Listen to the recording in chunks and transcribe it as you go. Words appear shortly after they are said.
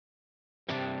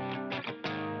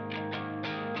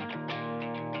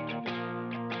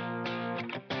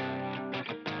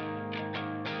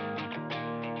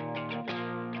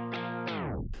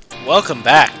Welcome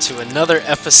back to another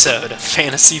episode of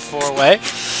Fantasy 4-Way.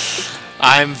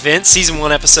 I'm Vince, Season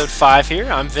 1, Episode 5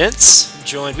 here. I'm Vince,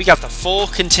 joined, we got the full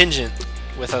contingent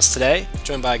with us today,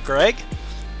 joined by Greg.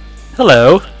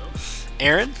 Hello.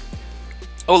 Aaron.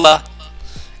 Hola.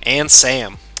 And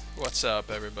Sam. What's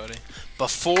up, everybody?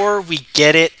 Before we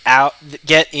get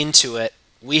into it,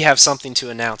 we have something to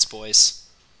announce, boys.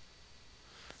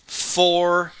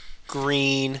 4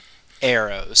 green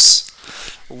arrows.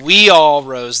 We all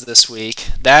rose this week.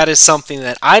 That is something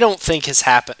that I don't think has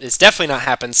happened. It's definitely not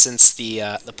happened since the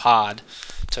pod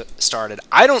started.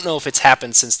 I don't know if it's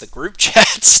happened since the group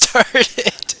chat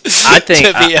started.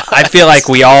 I feel like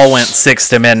we all went 6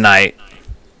 to midnight.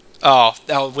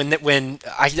 When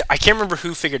I can't remember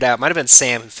who figured out. It might have been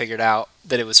Sam who figured out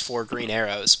that it was 4 green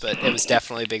arrows, but it was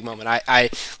definitely a big moment. I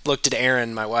looked at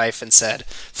Erin, my wife, and said,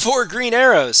 4 green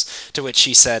arrows, to which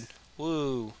she said,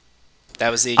 woo. That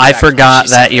was the I forgot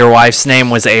that your wife's name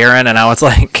was Erin, and I was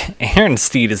like, Erin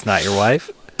Steed is not your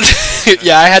wife.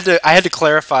 Yeah, I had to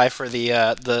clarify for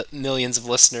the millions of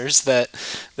listeners that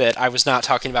I was not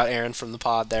talking about Erin from the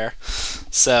pod there.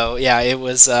 So yeah, it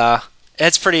was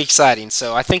it's pretty exciting.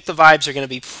 So I think the vibes are going to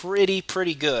be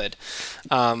pretty good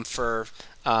for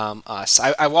us.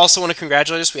 I also want to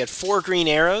congratulate us. We had 4 green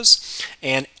arrows,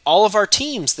 and all of our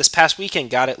teams this past weekend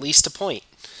got at least a point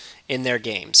in their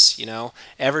games. You know,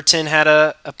 Everton had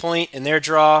a point in their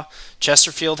draw.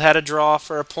 Chesterfield had a draw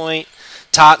for a point.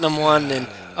 Tottenham won, and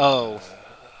oh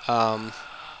my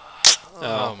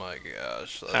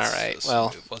gosh! All right,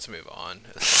 well, let's move on.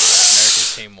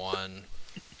 America's team won.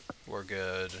 We're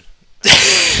good.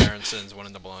 Aaronson's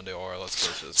winning the Ballon d'Or. Let's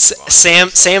just move on.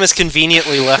 Sam has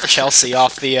conveniently left Chelsea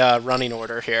off the running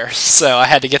order here, so I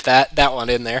had to get that one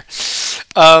in there.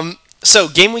 So,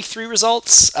 Game Week 3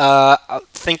 results, I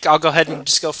think I'll go ahead and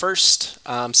just go first.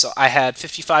 So, I had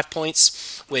 55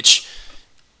 points, which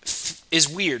is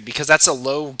weird because that's a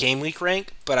low Game Week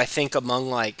rank, but I think among,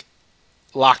 like,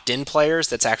 locked-in players,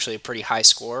 that's actually a pretty high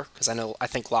score, because I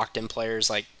think locked-in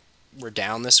players, like, were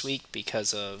down this week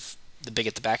because of the big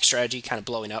at the back strategy kind of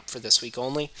blowing up for this week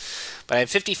only. But I had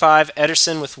 55,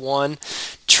 Ederson with 1,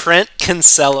 Trent,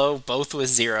 Cancelo, both with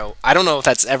 0. I don't know if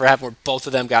that's ever happened where both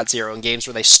of them got 0 in games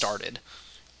where they started.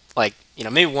 Like, you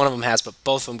know, maybe one of them has, but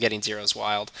both of them getting 0 is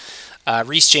wild.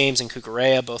 Reece James and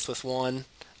Cucurella both with 1.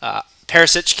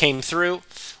 Perisic came through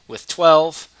with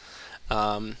 12.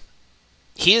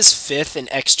 He is 5th in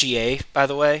XGA, by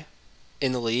the way,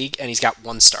 in the league, and he's got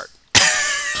 1 start.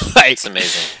 It's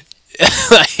amazing.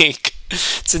 Like,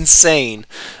 it's insane.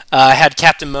 I had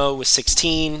Captain Mo with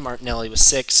 16, Martinelli with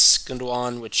 6,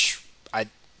 Gundogan, which I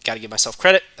got to give myself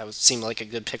credit. That seemed like a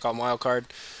good pick on wildcard.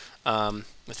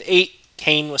 With 8,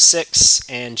 Kane with 6,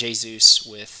 and Jesus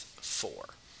with 4.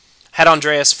 Had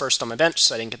Andreas first on my bench,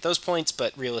 so I didn't get those points,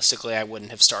 but realistically, I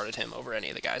wouldn't have started him over any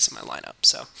of the guys in my lineup.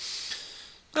 So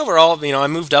overall, you know, I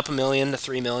moved up $1 million to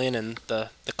 $3 million, and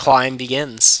the climb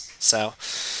begins. So.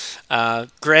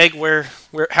 Greg,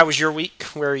 how was your week?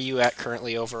 Where are you at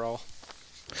currently overall?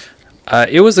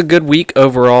 It was a good week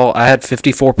overall. I had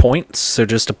 54 points, so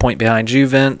just a point behind you,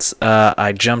 Vince.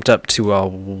 I jumped up to a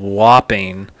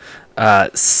whopping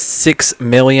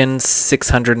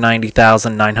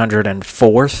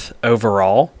 6,690,904th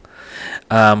overall,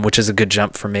 which is a good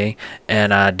jump for me.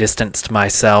 And I distanced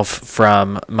myself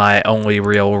from my only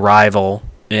real rival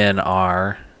in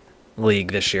our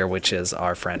league this year, which is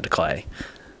our friend Clay,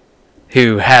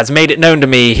 who has made it known to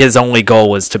me his only goal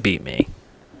was to beat me.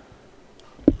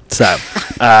 So,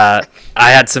 I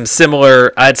had some similar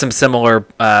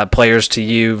players to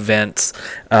you, Vince,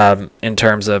 in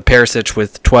terms of Perisic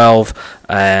with 12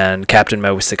 and Captain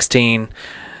Mo with 16.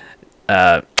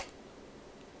 I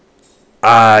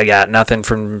got nothing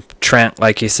from Trent,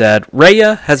 like you said.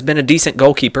 Raya has been a decent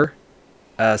goalkeeper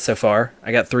so far.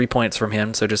 I got 3 points from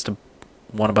him, so just a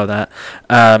one above that.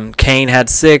 Kane had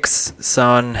 6.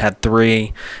 Son had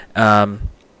 3.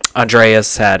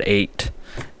 Andreas had 8.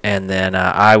 And then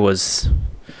I was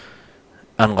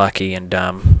unlucky and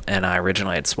dumb, and I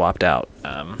originally had swapped out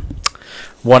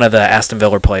one of the Aston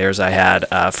Villa players I had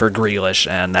for Grealish,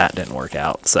 and that didn't work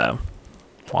out. So,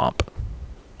 womp.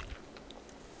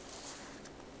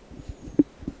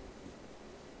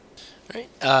 All right,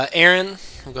 Aaron,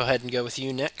 we'll go ahead and go with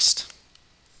you next.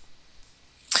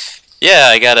 Yeah,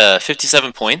 I got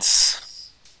 57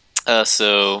 points.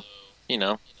 So, you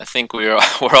know, I think we're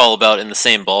all about in the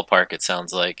same ballpark, it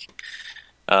sounds like.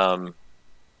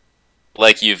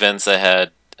 Like you, Vince, I had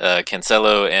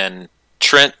Cancelo and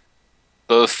Trent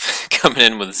both coming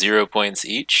in with 0 points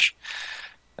each.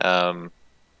 And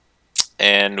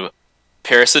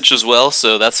Perisic as well,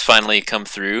 so that's finally come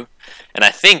through. And I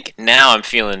think now I'm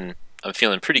feeling I'm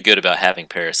feeling pretty good about having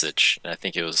Perisic, and I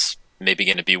think it was maybe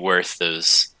going to be worth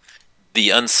the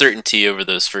uncertainty over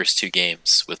those first two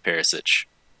games with Perisic.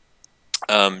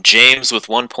 James with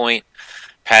 1 point,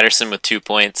 Patterson with 2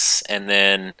 points, and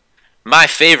then my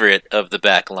favorite of the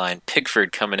back line,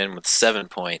 Pickford, coming in with 7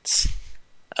 points,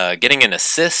 getting an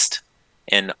assist,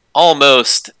 and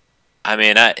almost. I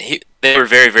mean, they were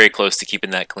very, very close to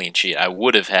keeping that clean sheet. I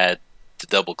would have had the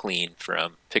double clean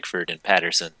from Pickford and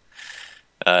Patterson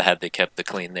had they kept the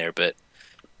clean there. But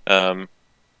um,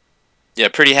 yeah,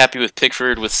 pretty happy with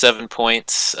Pickford with 7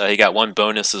 points. He got one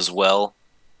bonus as well,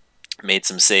 made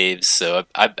some saves. So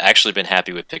I've actually been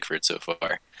happy with Pickford so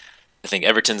far. I think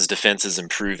Everton's defense is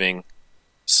improving,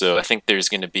 so I think there's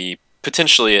going to be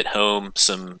potentially at home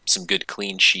some good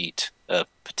clean sheet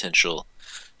potential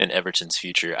in Everton's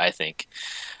future. I think.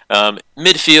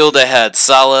 Midfield, I had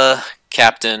Salah,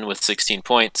 captain, with 16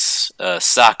 points,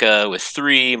 Saka with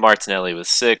 3, Martinelli with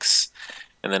 6,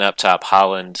 and then up top,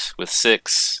 Holland with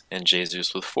 6, and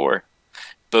Jesus with 4.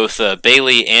 Both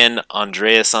Bailey and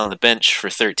Andreas on the bench for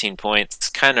 13 points.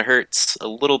 Kind of hurts a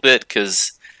little bit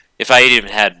because if I even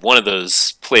had one of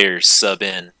those players sub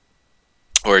in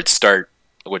or start,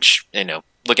 which,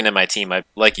 looking at my team,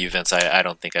 like you, Vince, I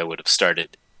don't think I would have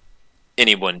started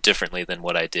anyone differently than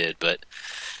what I did, but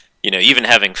even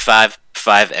having five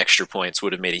extra points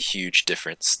would have made a huge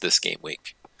difference this game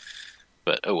week.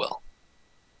 But oh well.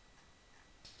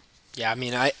 Yeah, I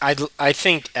mean, I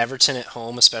think Everton at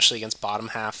home, especially against bottom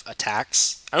half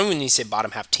attacks. I don't even need to say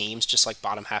bottom half teams, just like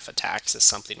bottom half attacks is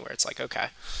something where it's like, okay,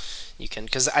 you can,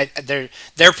 because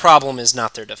their problem is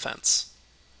not their defense,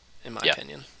 in my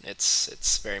opinion.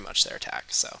 It's very much their attack.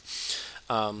 So,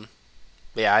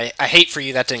 yeah, I hate for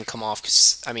you that didn't come off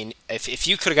because I mean, if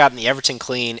you could have gotten the Everton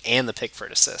clean and the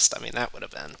Pickford assist, I mean, that would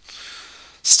have been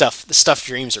the stuff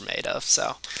dreams are made of.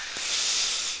 So.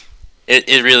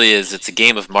 It really is. It's a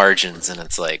game of margins, and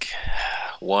it's like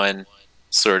one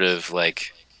sort of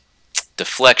like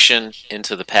deflection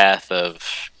into the path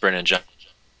of Brennan John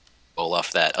goal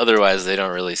off that. Otherwise, they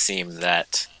don't really seem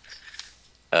that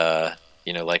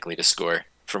likely to score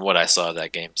from what I saw of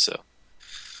that game. So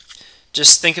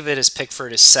just think of it as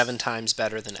Pickford is 7 times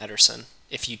better than Ederson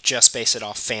if you just base it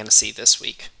off fantasy this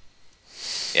week.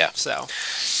 Yeah. So.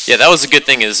 Yeah, that was a good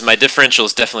thing. Is my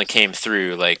differentials definitely came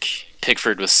through. Like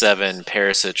Pickford with 7,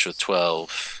 Perisic with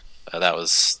 12. That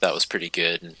was pretty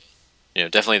good, and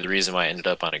definitely the reason why I ended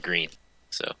up on a green.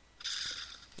 So.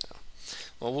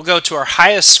 Well, we'll go to our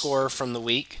highest score from the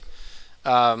week,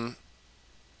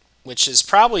 which is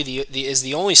probably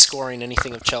the only scoring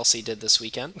anything of Chelsea did this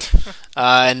weekend,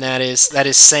 and that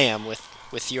is Sam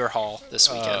with your haul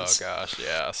this weekend. Oh gosh,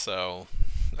 yeah. So,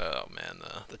 oh man,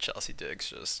 the Chelsea digs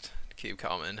just keep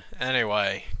coming.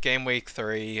 Anyway, game week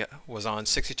 3 was on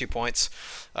 62 points.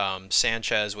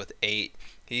 Sanchez with 8.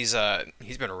 He's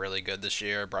been really good this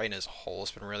year. Brighton as a whole has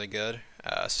been really good.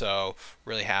 So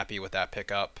really happy with that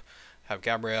pickup. Have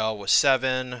Gabriel with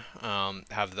 7.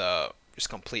 Have the just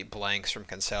complete blanks from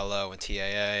Cancelo and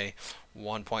TAA.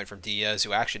 1 point from Diaz,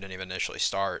 who actually didn't even initially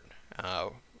start,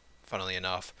 funnily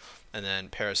enough. And then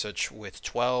Perisic with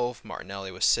 12,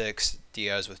 Martinelli with 6,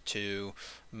 Diaz with 2,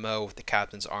 Mo with the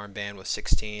captain's armband with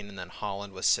 16, and then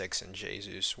Holland with 6, and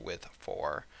Jesus with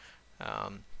 4.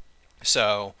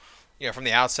 So, from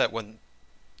the outset, wouldn't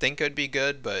think it'd be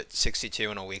good, but 62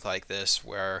 in a week like this,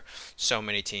 where so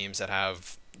many teams that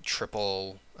have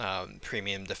triple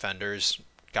premium defenders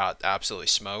got absolutely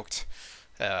smoked,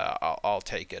 I'll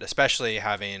take it. Especially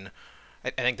having, I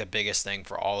think the biggest thing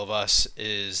for all of us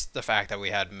is the fact that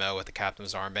we had Mo at the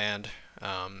captain's armband.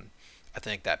 I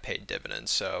think that paid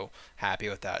dividends, so happy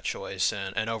with that choice,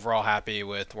 and overall happy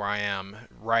with where I am,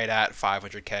 right at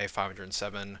 500k,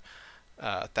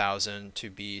 507,000 to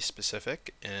be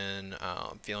specific, and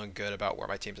feeling good about where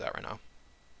my team's at right now.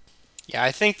 Yeah,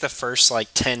 I think the first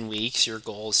 10 weeks, your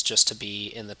goal is just to be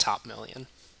in the top million.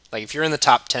 Like if you're in the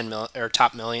top 10 million or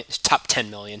top 10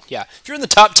 million, yeah. If you're in the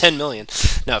top 10 million,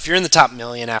 no, if you're in the top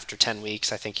million after 10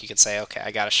 weeks, I think you could say, okay,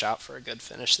 I got a shot for a good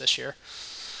finish this year.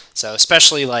 So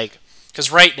especially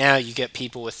because right now you get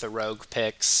people with the rogue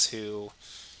picks who,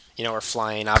 are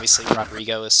flying. Obviously,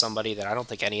 Rodrigo is somebody that I don't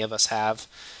think any of us have.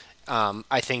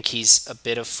 I think he's a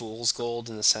bit of fool's gold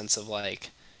in the sense of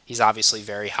he's obviously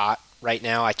very hot right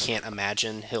now. I can't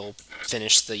imagine he'll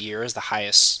finish the year as the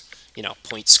highest,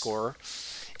 point scorer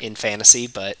in fantasy,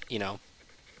 but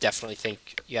definitely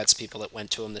think you had some people that went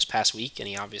to him this past week, and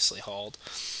he obviously hauled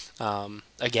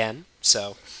again.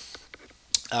 So,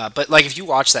 but if you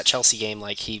watch that Chelsea game,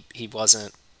 he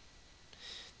wasn't.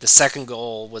 The second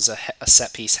goal was a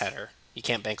set piece header. You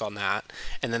can't bank on that.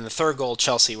 And then the third goal,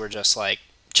 Chelsea were just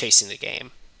chasing the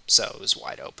game. so it was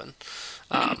wide open.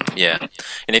 Yeah,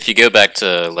 and if you go back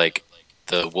to like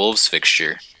the Wolves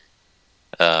fixture,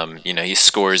 he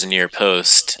scores near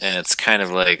post, and it's kind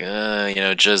of like,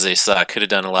 Jose Sa could have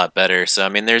done a lot better. So I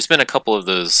mean, there's been a couple of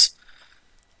those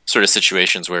sort of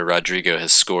situations where Rodrigo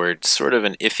has scored sort of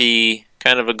an iffy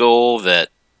kind of a goal that,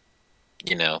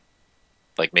 you know,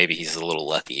 like maybe he's a little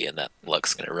lucky and that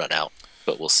luck's going to run out,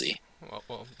 but we'll see.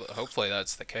 Well, hopefully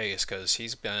that's the case because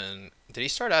he's been. Did he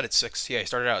start out at 6? Yeah, he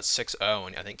started out at 6-0,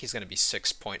 and I think he's going to be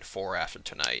 6.4 after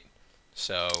tonight.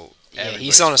 So Yeah,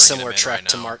 he's on a everybody's bringing similar him in track right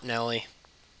to now. Martinelli,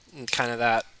 and kind of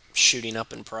that shooting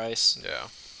up in price. Yeah.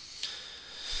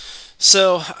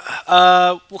 So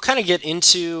we'll kind of get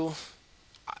into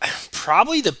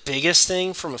probably the biggest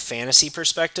thing from a fantasy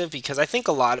perspective because I think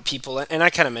a lot of people, and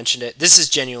I kind of mentioned it, this is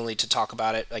genuinely to talk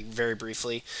about it like very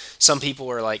briefly. Some people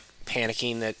were like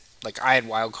panicking that like I had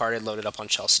wild carded loaded up on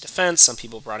Chelsea defense. Some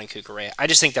people brought in Kukurea. I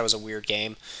just think that was a weird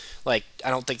game. Like I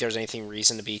don't think there's anything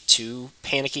reason to be too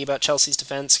panicky about Chelsea's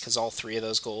defense because all three of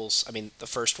those goals. I mean, the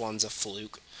first one's a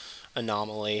fluke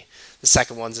anomaly. The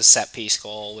second one's a set piece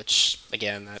goal, which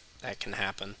again that can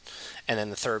happen, and then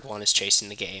the third one is chasing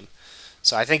the game.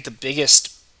 So I think the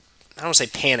biggest, I don't want to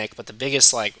say panic, but the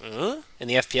biggest like in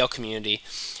the FPL community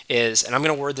is, and I'm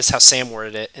going to word this how Sam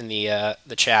worded it in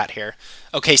the chat here.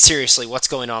 Okay, seriously, what's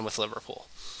going on with Liverpool?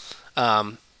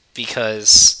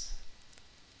 Because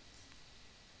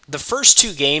the first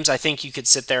two games, I think you could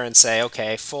sit there and say,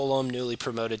 okay, Fulham, newly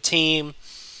promoted team,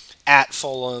 at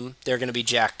Fulham, they're going to be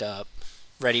jacked up,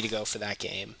 ready to go for that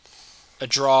game. A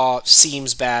draw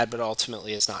seems bad, but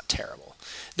ultimately is not terrible.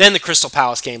 Then the Crystal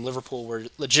Palace game, Liverpool were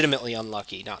legitimately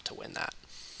unlucky not to win that.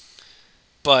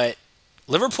 But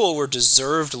Liverpool were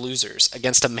deserved losers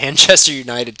against a Manchester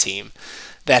United team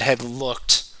that had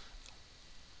looked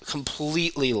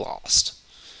completely lost.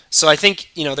 So I think,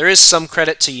 there is some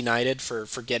credit to United for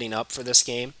getting up for this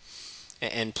game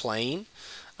and playing.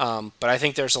 But I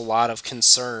think there's a lot of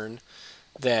concern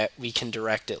that we can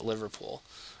direct at Liverpool.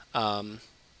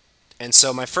 And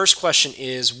so my first question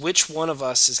is, which one of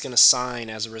us is going to sign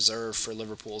as a reserve for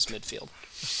Liverpool's midfield?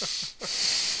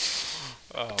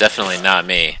 Definitely not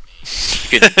me.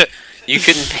 You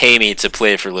couldn't pay me to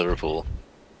play for Liverpool.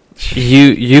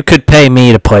 You could pay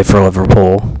me to play for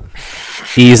Liverpool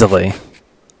easily.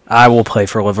 I will play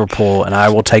for Liverpool, and I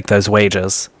will take those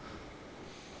wages.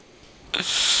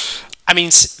 I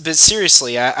mean, but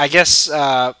seriously, I guess,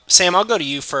 Sam, I'll go to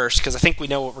you first because I think we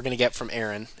know what we're going to get from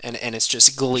Aaron, and it's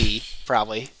just glee,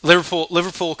 probably.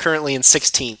 Liverpool currently in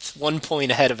 16th, 1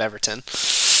 point ahead of Everton.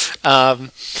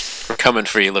 We're coming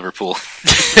for you, Liverpool.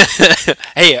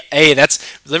 Hey,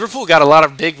 that's Liverpool got a lot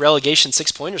of big relegation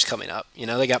 6-pointers coming up.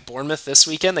 They got Bournemouth this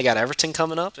weekend. They got Everton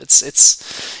coming up.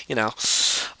 It's.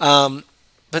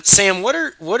 But Sam, what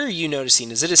are you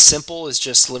noticing? Is it as simple as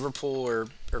just Liverpool are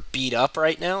beat up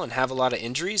right now and have a lot of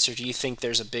injuries, or do you think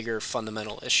there's a bigger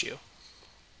fundamental issue?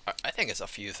 I think it's a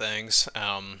few things.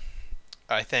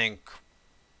 I think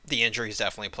the injuries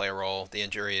definitely play a role. The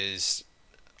injuries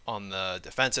on the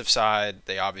defensive side,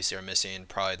 they obviously are missing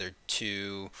probably their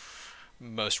two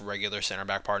most regular center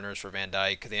back partners for Van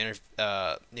Dijk.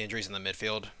 The injuries in the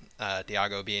midfield,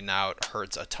 Thiago being out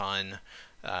hurts a ton.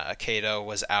 Cato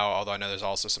was out, although I know there's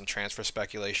also some transfer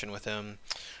speculation with him.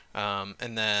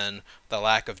 And then the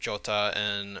lack of Jota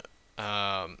and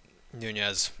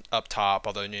Nunez up top,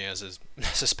 although Nunez is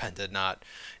suspended, not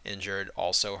injured,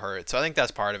 also hurt. So I think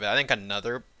that's part of it. I think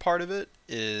another part of it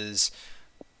is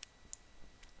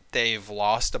they've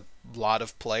lost a lot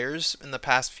of players in the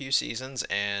past few seasons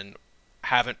and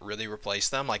haven't really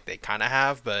replaced them like they kind of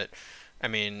have. But, I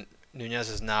mean, Nunez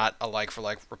is not a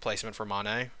like-for-like replacement for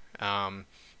Mane.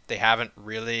 They haven't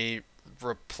really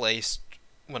replaced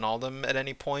Wijnaldum at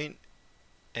any point,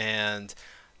 and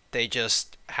they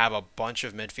just have a bunch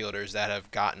of midfielders that have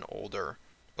gotten older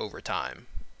over time,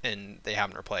 and they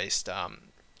haven't replaced. I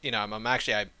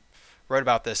wrote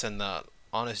about this in the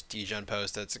Honest Degen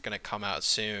post that's going to come out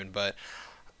soon, but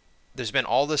there's been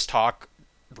all this talk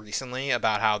recently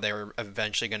about how they were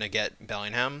eventually going to get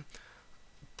Bellingham.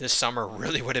 This summer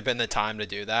really would have been the time to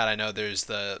do that. I know there's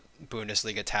the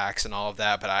Bundesliga tax and all of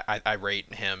that, but I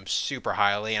rate him super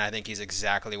highly, and I think he's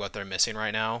exactly what they're missing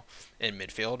right now in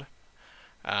midfield.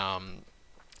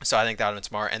 So I think that would have been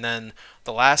smart. And then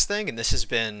the last thing, and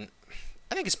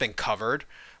I think it's been covered,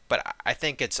 but I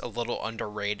think it's a little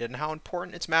underrated in how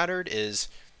important it's mattered, is,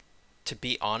 to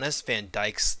be honest, Van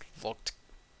Dijk's looked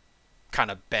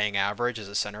kind of bang average as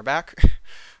a center back.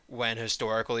 When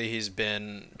historically he's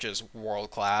been just world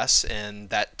class, and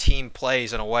that team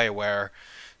plays in a way where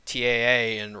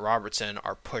TAA and Robertson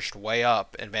are pushed way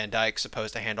up, and Van Dijk's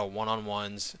supposed to handle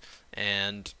one-on-ones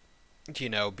and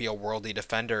be a worldly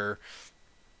defender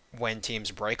when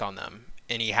teams break on them.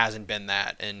 And he hasn't been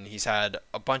that, and he's had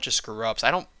a bunch of screw ups.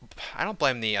 I don't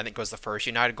blame I think it was the first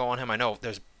United goal on him. I know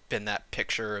there's been that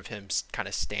picture of him kind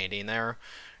of standing there.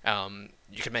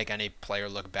 You could make any player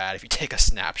look bad if you take a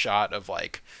snapshot of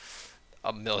like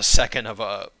a millisecond of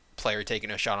a player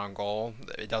taking a shot on goal.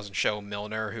 It doesn't show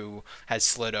Milner, who had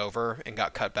slid over and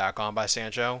got cut back on by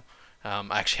Sancho.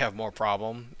 I actually have more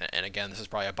problem, and again, this is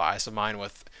probably a bias of mine,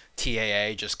 with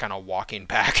TAA just kind of walking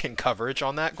back in coverage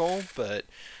on that goal. But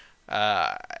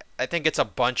I think it's a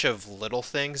bunch of little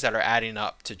things that are adding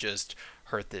up to just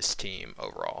hurt this team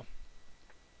overall.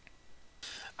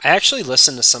 I actually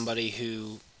listened to somebody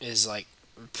who is like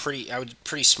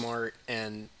pretty smart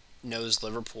and knows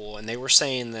Liverpool, and they were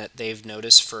saying that they've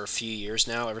noticed for a few years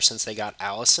now, ever since they got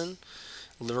Allison,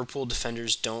 Liverpool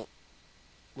defenders don't,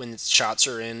 when shots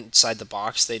are inside the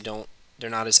box, they're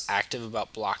not as active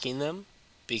about blocking them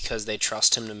because they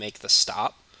trust him to make the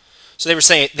stop. So they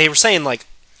were saying like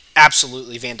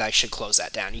absolutely Van Dijk should close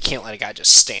that down. You can't let a guy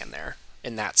just stand there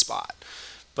in that spot.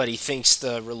 But he thinks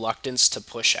the reluctance to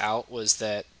push out was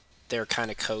that they're kind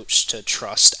of coached to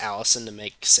trust Allison to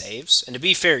make saves. And to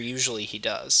be fair, usually he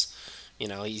does.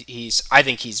 He's I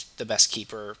think he's the best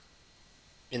keeper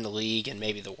in the league and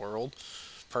maybe the world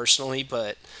personally,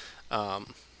 but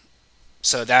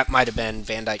so that might have been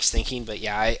Van Dijk's thinking. But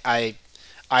yeah, I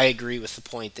agree with the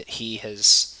point that he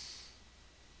has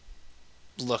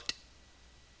looked,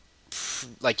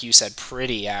 like you said,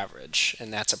 pretty average,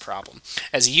 and that's a problem.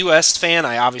 As a U.S. fan,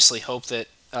 I obviously hope that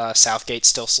Southgate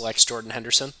still selects Jordan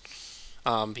Henderson,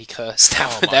 because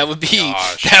that would be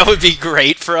gosh. that would be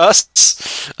great for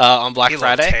us on Black He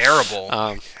Friday. looked terrible.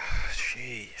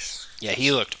 Jeez. Yeah,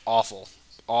 he looked awful,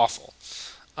 awful.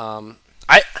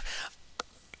 I,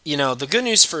 the good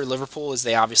news for Liverpool is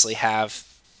they obviously have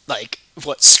like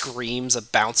what screams a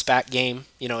bounce back game.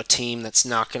 A team that's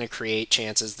not going to create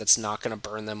chances, that's not going to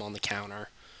burn them on the counter.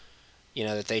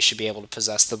 That they should be able to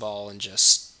possess the ball and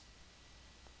just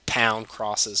pound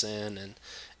crosses in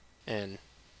and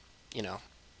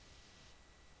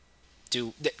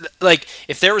do like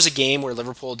if there was a game where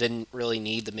Liverpool didn't really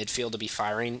need the midfield to be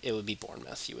firing, it would be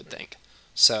Bournemouth, you would think.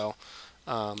 So,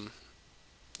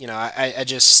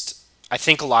 I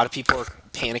think a lot of people are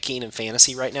panicking in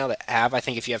fantasy right now I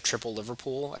think if you have triple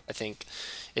Liverpool, I think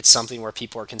it's something where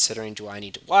people are considering, do I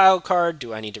need to wild card?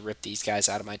 Do I need to rip these guys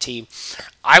out of my team?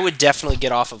 I would definitely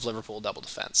get off of Liverpool double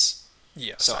defense.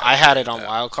 Yes. So I had it on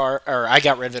wild card, or I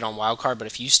got rid of it on wild card. But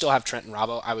if you still have Trent and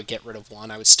Robbo, I would get rid of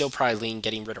one. I would still probably lean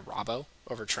getting rid of Robbo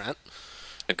over Trent.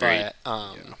 Agreed. But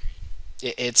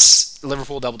it's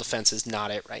Liverpool double defense is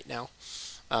not it right now.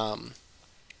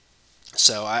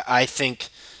 So I think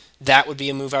that would be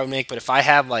a move I would make. But if I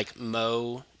have like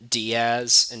Mo,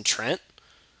 Diaz, and Trent,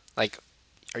 like,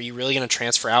 are you really going to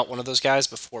transfer out one of those guys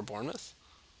before Bournemouth?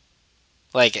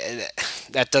 Like,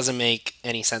 that doesn't make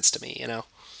any sense to me,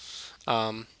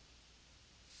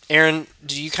 Aaron,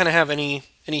 do you kind of have any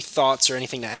thoughts or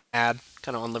anything to add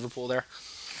kind of on Liverpool there?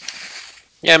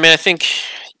 Yeah, I mean, I think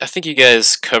you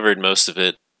guys covered most of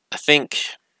it. I think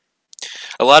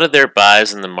a lot of their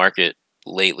buys in the market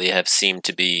lately have seemed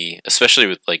to be, especially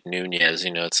with like Nunez,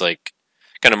 it's like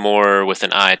kind of more with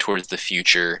an eye towards the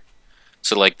future.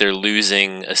 So like they're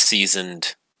losing a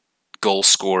seasoned goal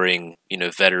scoring,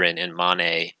 veteran in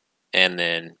Mane, and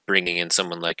then bringing in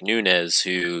someone like Nunez,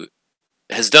 who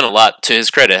has done a lot, to his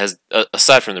credit, has,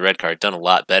 aside from the red card, done a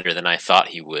lot better than I thought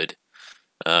he would,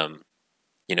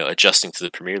 adjusting to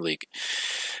the Premier League.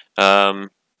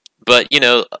 But,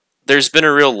 there's been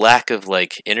a real lack of,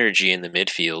 like, energy in the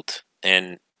midfield.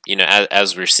 And,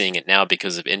 as we're seeing it now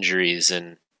because of injuries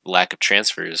and lack of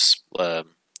transfers,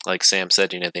 like Sam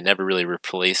said, they never really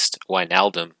replaced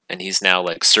Wijnaldum, and he's now,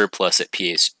 like, surplus at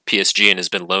PSG and has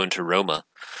been loaned to Roma.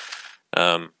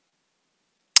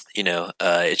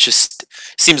 It just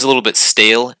seems a little bit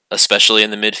stale, especially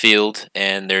in the midfield,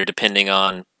 and they're depending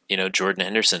on, Jordan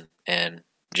Henderson and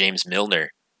James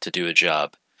Milner to do a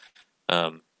job.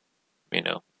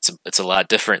 It's a lot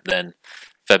different than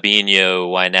Fabinho,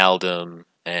 Wijnaldum,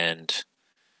 and,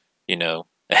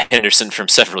 Henderson from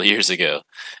several years ago.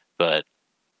 But,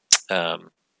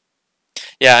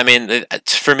 yeah, I mean,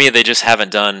 for me, they just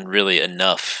haven't done really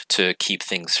enough to keep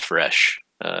things fresh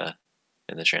in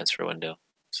the transfer window.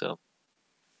 So,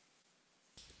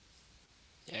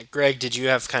 Yeah, Greg, did you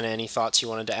have kind of any thoughts you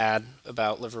wanted to add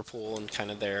about Liverpool and kind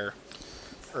of their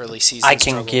early season I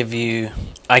can struggle?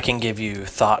 give you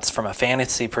thoughts from a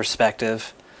fantasy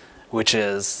perspective, which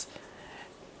is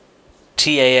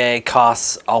TAA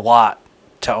costs a lot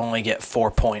to only get 4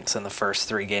 points in the first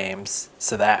 3 games,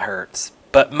 so that hurts.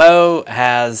 But Mo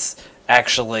has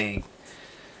actually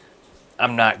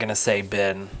I'm not gonna say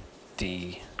been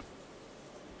the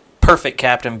perfect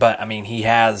captain, but I mean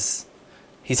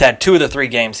he's had 2 of the 3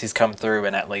 games he's come through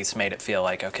and at least made it feel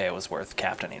like okay, it was worth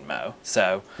captaining Mo.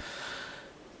 So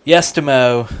yes to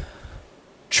Mo.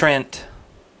 Trent,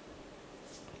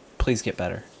 please get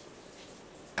better.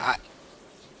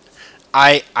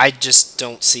 I, I just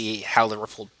don't see how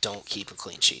Liverpool don't keep a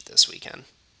clean sheet this weekend.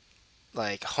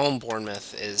 Like, home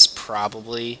Bournemouth is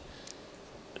probably...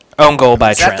 Own goal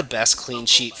by Is that Trent. the best clean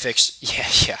sheet fixture? Yeah,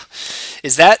 yeah.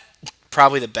 Is that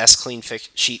probably the best clean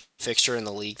sheet fixture in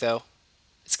the league, though?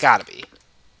 It's got to be,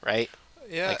 right?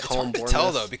 Yeah, Like, it's home hard to tell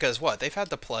Bournemouth. though because what they've had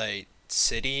to play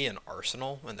City and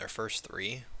Arsenal in their first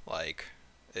 3. Like,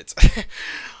 it's.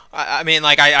 I mean,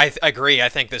 like I agree. I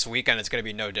think this weekend it's going to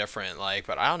be no different. Like,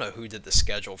 but I don't know who did the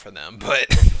schedule for them. But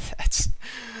that's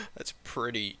a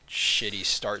pretty shitty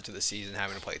start to the season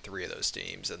having to play 3 of those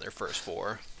teams in their first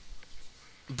 4.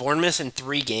 Bournemouth in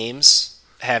 3 games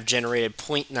have generated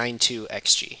 .92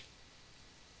 xG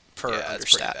per Yeah,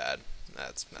 that's pretty understat. bad.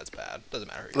 That's bad. Doesn't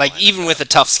matter. Who your Like, lineup even is. with a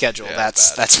tough schedule, Yeah,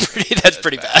 that's bad. pretty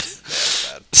Yeah, bad.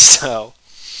 that's bad. So,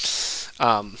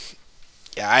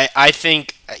 yeah, I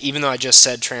think even though I just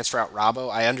said transfer out Robbo,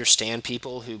 I understand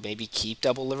people who maybe keep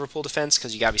double Liverpool defense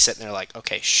because you got to be sitting there like,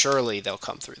 okay, surely they'll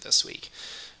come through this week.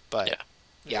 But Yeah.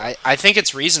 yeah, I think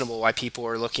it's reasonable why people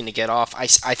are looking to get off. I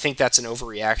think that's an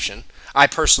overreaction. I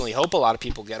personally hope a lot of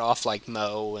people get off like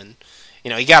Mo, and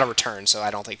he got to return, so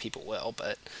I don't think people will.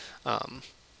 But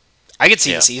I could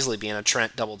see Yeah. this easily being a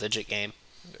Trent double-digit game.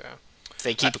 Yeah. If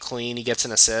they keep it clean, he gets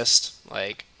an assist.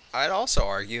 Like, I'd also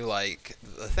argue, like,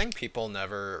 the thing people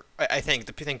never. I think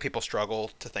the thing people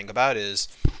struggle to think about is.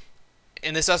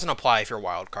 And this doesn't apply if you're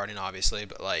wild carding, obviously,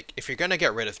 but, like, if you're going to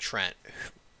get rid of Trent,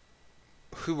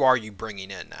 who are you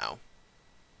bringing in now?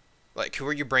 Like, who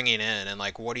are you bringing in, and,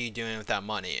 like, what are you doing with that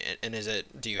money? And is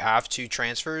it. Do you have 2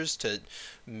 transfers to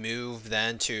move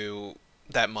then to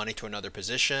that money to another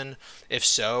position? If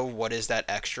so, what is that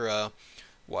extra,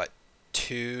 what,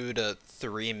 2 to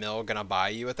 3 mil gonna buy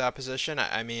you at that position?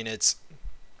 I mean, it's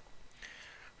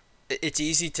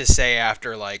easy to say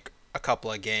after like a couple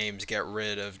of games get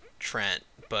rid of Trent,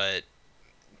 but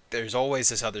there's always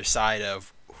this other side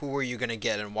of who are you gonna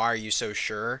get and why are you so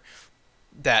sure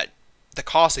that the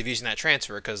cost of using that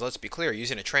transfer, because let's be clear,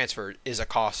 using a transfer is a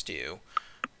cost to you,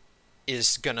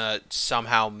 is gonna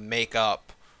somehow make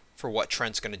up for what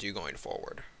Trent's gonna do going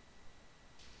forward.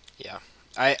 yeah,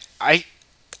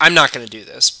 I'm not going to do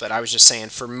this, but I was just saying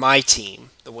for my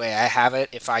team, the way I have it,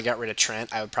 if I got rid of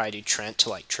Trent, I would probably do Trent to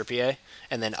like Trippier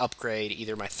and then upgrade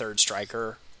either my third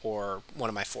striker or one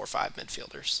of my 4-5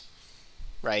 midfielders,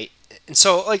 right? And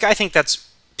so like I think that's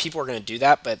people are going to do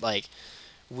that, but like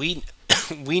we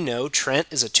we know Trent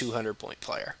is a 200-point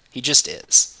player. He just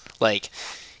is. Like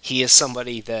he is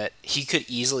somebody that he could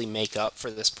easily make up for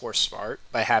this poor start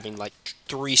by having like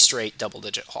 3 straight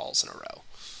double-digit hauls in a row.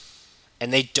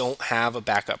 And they don't have a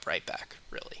backup right back,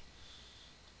 really.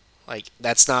 Like,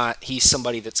 that's not... He's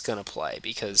somebody that's going to play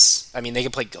because... I mean, they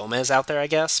can play Gomez out there, I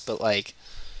guess, but, like...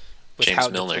 With James how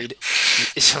Milner. depleted...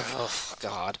 Oh,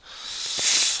 God.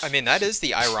 I mean, that is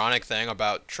the ironic thing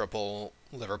about triple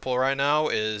Liverpool right now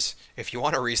is if you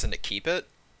want a reason to keep it,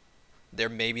 they're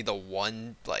maybe the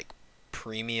one like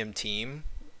premium team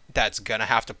that's gonna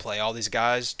have to play all these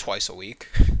guys twice a week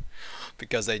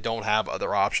because they don't have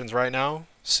other options right now.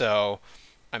 So,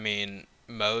 I mean,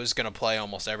 Mo's gonna play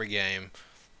almost every game.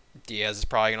 Diaz is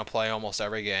probably gonna play almost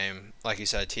every game. Like you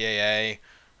said, TAA.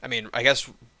 I mean, I guess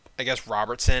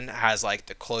Robertson has like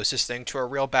the closest thing to a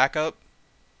real backup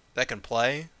that can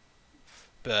play,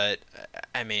 but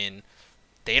I mean,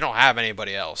 they don't have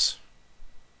anybody else.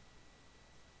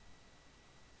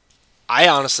 I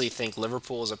honestly think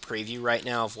Liverpool is a preview right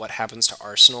now of what happens to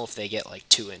Arsenal if they get, like,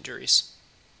 2 injuries.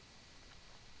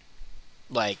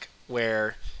 Like,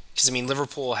 where... Because, I mean,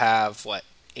 Liverpool have, what,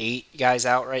 8 guys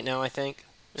out right now, I think?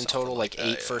 In Something total, like like that, 8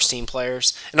 yeah. first-team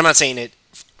players. And I'm not saying it...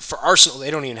 For Arsenal, they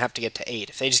don't even have to get to 8.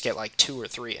 If they just get, like, 2 or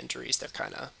 3 injuries, they're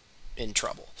kind of in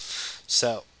trouble.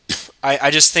 So,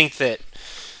 I just think that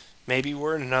maybe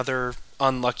we're in another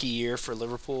unlucky year for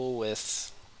Liverpool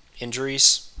with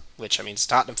injuries, which, I mean, as a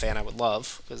Tottenham fan, I would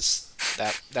love, because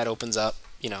that opens up,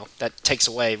 that takes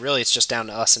away. Really, it's just down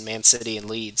to us and Man City and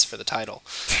Leeds for the title.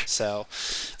 So,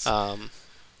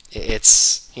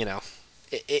 it's,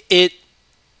 it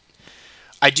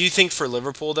I do think for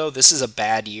Liverpool, though, this is a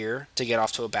bad year to get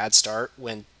off to a bad start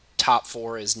when top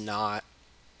 4 is not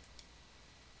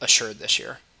assured this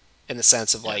year. In the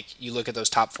sense of, like, you look at those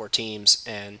top 4 teams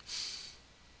and,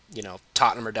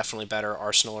 Tottenham are definitely better.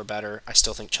 Arsenal are better. I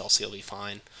still think Chelsea will be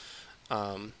fine.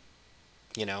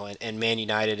 and Man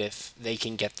United, if they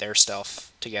can get their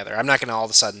stuff together. I'm not going to all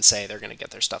of a sudden say they're going to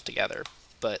get their stuff together,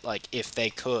 but like if they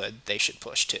could, they should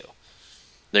push too.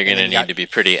 They're And going then to you need got to be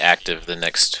pretty active the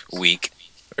next week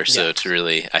or so Yeah. to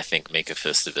really, I think, make a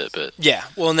fist of it. But Yeah,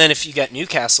 well, and then if you got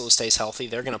Newcastle who stays healthy,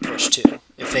 they're going to push too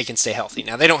if they can stay healthy.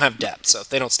 Now they don't have depth, so if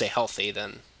they don't stay healthy,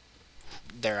 then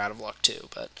they're out of luck too.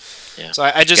 But yeah, so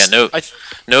I just no, I,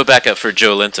 no backup for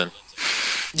Joe Linton.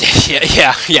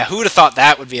 yeah. Who would have thought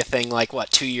that would be a thing? Like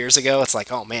what, 2 years ago? It's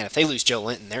like, oh man, if they lose Joe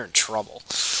Linton, they're in trouble.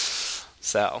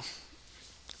 So,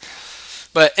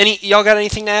 but y'all got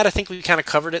anything to add? I think we kind of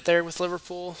covered it there with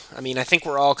Liverpool. I mean, I think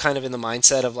we're all kind of in the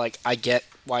mindset of like, I get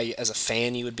why as a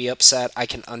fan you would be upset. I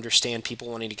can understand people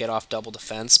wanting to get off double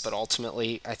defense, but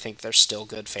ultimately I think they're still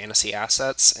good fantasy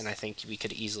assets, and I think we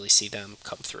could easily see them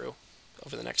come through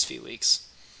over the next few weeks.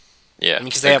 Yeah, I mean,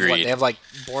 because they have what? agreed. They have like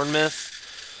Bournemouth,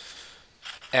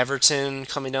 Everton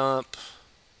coming up.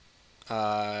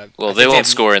 I Well, think they won't have-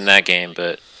 score in that game,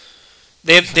 but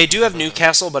They do have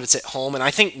Newcastle, but it's at home, and I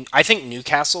think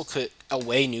Newcastle could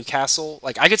away Newcastle.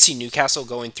 Like I could see Newcastle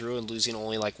going through and losing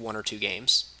only like 1 or 2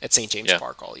 games at St. James Yeah.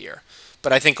 Park all year.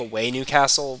 But I think away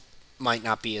Newcastle might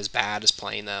not be as bad as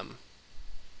playing them,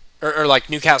 or like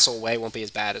Newcastle away won't be as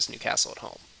bad as Newcastle at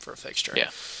home for a fixture. Yeah.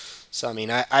 So I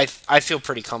mean, I feel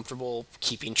pretty comfortable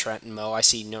keeping Trent and Mo. I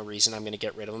see no reason I'm going to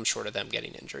get rid of them short of them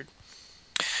getting injured.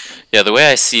 yeah, the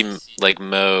way I see like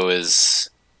Mo is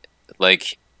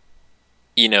like,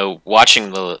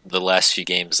 watching the last few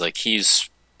games, like he's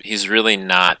really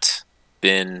not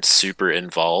been super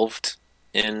involved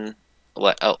in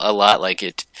a lot. Like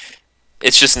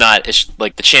it's just not. It's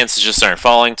like the chances just aren't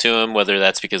falling to him, whether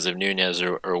that's because of Nunez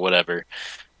or whatever,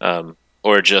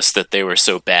 or just that they were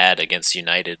so bad against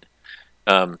United.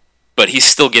 But he's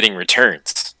still getting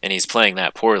returns, and he's playing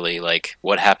that poorly. Like,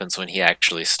 what happens when he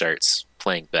actually starts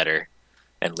playing better,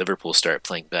 and Liverpool start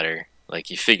playing better? Like,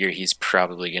 you figure he's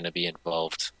probably going to be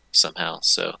involved somehow.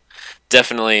 So,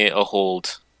 definitely a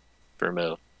hold for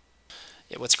Mo.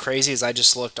 Yeah, what's crazy is I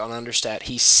just looked on Understat.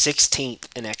 He's 16th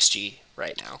in XG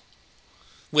right now,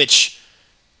 which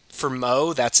for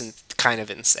Mo, that's kind of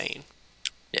insane.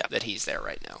 Yeah. That he's there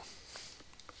right now.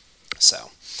 So,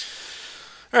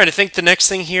 all right. I think the next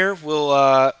thing here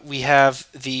we have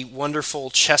the wonderful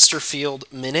Chesterfield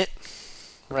minute,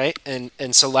 right? And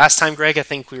so last time, Greg, I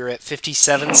think we were at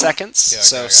 57 seconds. Yeah,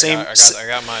 so okay, same. I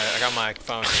got my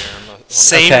phone here.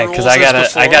 Same Okay, because rules I as gotta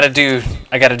before.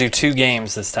 I gotta do 2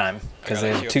 games this time because I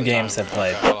they have 2 games they've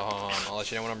played. Okay, hold on. I'll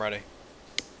let you know when I'm ready.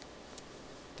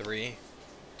 3,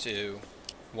 2,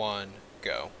 1,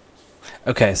 go.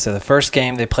 Okay, so the first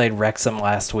game they played Wrexham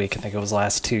last week. I think it was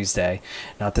last Tuesday,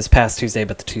 not this past Tuesday,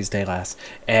 but the Tuesday last,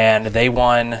 and they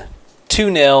won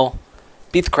 2-0.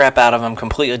 Beat the crap out of them,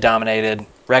 completely dominated.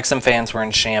 Wrexham fans were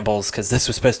in shambles because this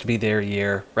was supposed to be their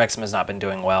year. Wrexham has not been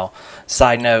doing well.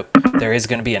 Side note, there is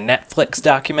going to be a Netflix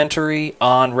documentary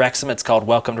on Wrexham. It's called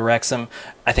Welcome to Wrexham.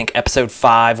 I think episode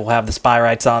 5 will have the spy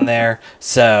rights on there.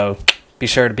 So be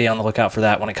sure to be on the lookout for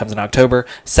that when it comes in October.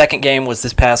 Second game was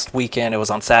this past weekend. It was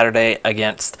on Saturday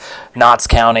against Notts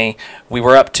County. We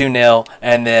were up 2-0,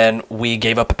 and then we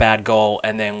gave up a bad goal,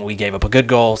 and then we gave up a good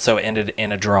goal, so it ended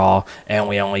in a draw, and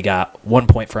we only got 1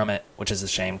 point from it, which is a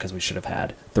shame because we should have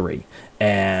had 3.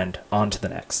 And on to the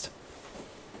next.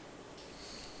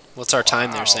 What's our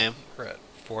time there, Wow. Sam? We're at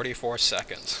 44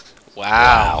 seconds.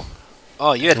 Wow.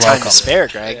 Oh, you had You're time welcome. to spare,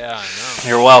 Greg. Yeah, I know.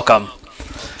 You're welcome.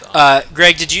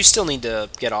 Greg, did you still need to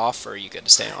get off, or are you good to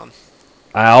stay on?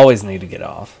 I always need to get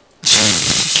off.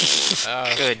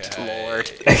 Good Okay.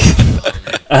 lord.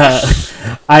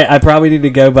 I probably need to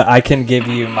go, but I can give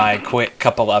you my quick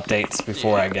couple updates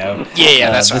before I go.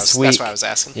 Yeah, This that's week- what I was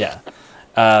asking.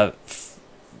 Yeah.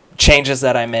 Changes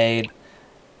that I made.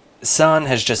 Sun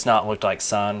has just not looked like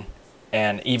Sun.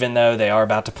 And even though they are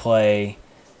about to play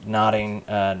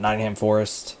Nottingham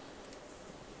Forest,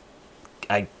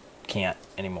 I can't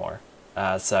anymore.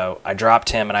 So I dropped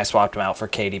him and I swapped him out for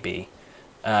KDB.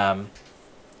 And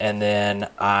then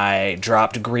I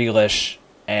dropped Grealish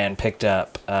and picked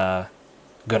up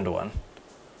Gundogan.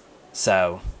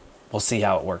 So we'll see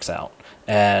how it works out.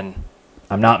 And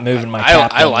I'm not moving my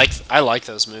captain. I like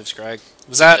those moves, Greg.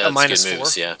 Was that Yeah, a that's -4? good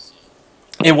moves, yeah.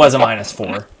 It was a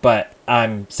 -4, but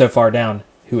I'm so far down.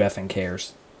 Who effing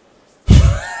cares?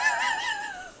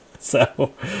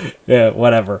 So, yeah,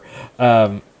 whatever.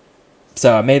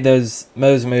 So I made those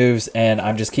moves, and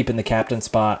I'm just keeping the captain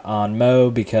spot on Mo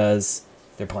because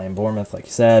they're playing Bournemouth, like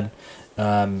you said.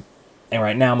 And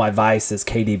right now my vice is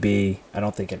KDB. I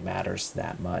don't think it matters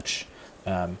that much.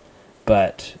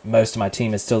 But most of my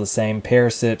team is still the same.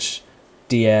 Perisic,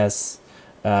 Diaz,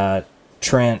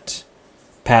 Trent,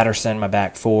 Patterson, my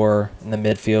back four. In the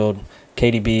midfield,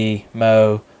 KDB,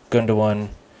 Mo, Gundogan,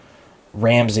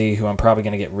 Ramsey, who I'm probably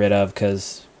going to get rid of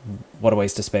because what a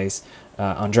waste of space.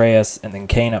 Andreas, and then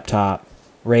Kane up top,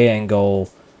 Raya in goal,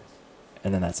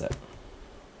 and then that's it.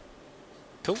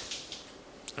 Cool.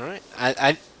 All right.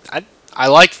 I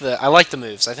like the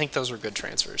moves. I think those were good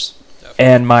transfers.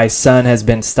 And my son has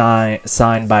been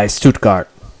signed by Stuttgart.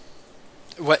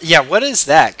 What? Yeah. What is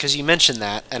that? Because you mentioned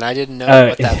that, and I didn't know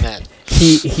what that meant.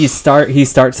 He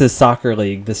starts his soccer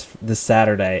league this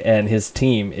Saturday, and his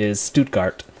team is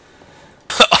Stuttgart.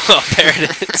 Oh, there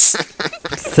it is.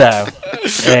 So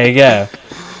there you go.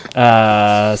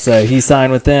 So he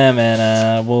signed with them,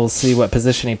 and we'll see what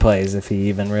position he plays if he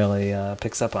even really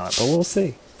picks up on it. But we'll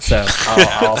see. So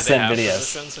I'll send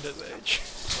videos. At his age?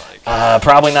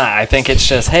 Probably not. I think it's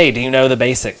just, hey, do you know the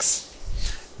basics?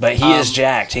 But he is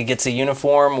jacked. He gets a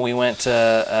uniform. We went to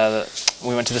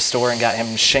the store and got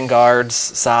him shin guards,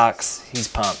 socks. He's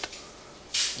pumped.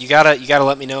 You gotta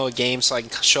let me know a game so I can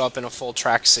show up in a full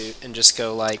tracksuit and just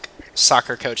go like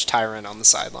soccer coach Tyrant on the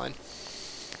sideline.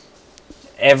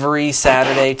 Every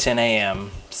Saturday, 10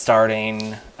 a.m.,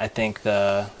 starting, I think,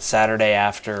 the Saturday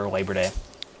after Labor Day.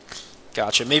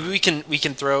 Gotcha. Maybe we can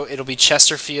throw. It'll be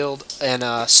Chesterfield and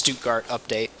Stuttgart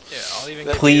update. Yeah, I'll even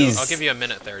Please. I'll give you a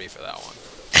minute 30 for that one.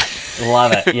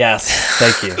 Love it. Yes.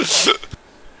 Thank you.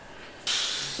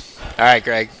 All right,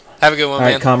 Greg. Have a good one, All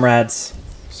right, man. comrades.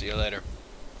 See you later.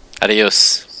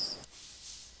 Adios.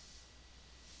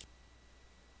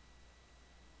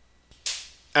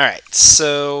 All right.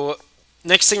 So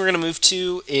next thing we're gonna move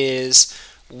to is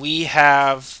we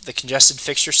have the congested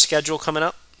fixture schedule coming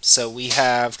up. So we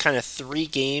have kind of 3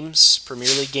 games, Premier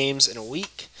League games in a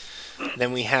week.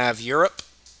 Then we have Europe,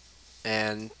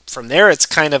 and from there it's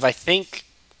kind of, I think,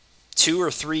 2 or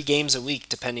 3 games a week,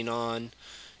 depending on,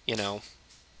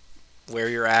 where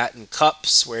you're at in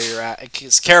cups, where you're at.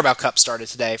 Because Carabao Cup started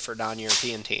today for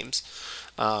non-European teams,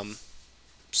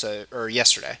 or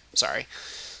yesterday. Sorry.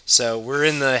 So we're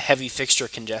in the heavy fixture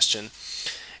congestion,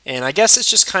 and I guess it's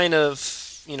just kind of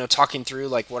talking through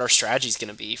like what our strategy is going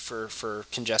to be for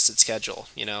congested schedule.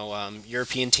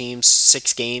 European teams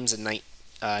 6 games in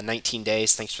 19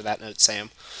 days. Thanks for that note,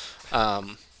 Sam.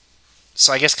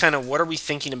 So I guess kind of what are we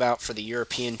thinking about for the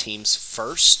European teams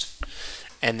first,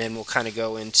 and then we'll kind of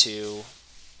go into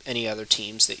any other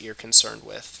teams that you're concerned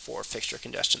with for fixture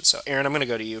congestion. So Aaron, I'm going to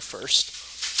go to you first.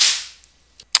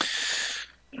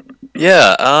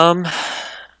 Yeah.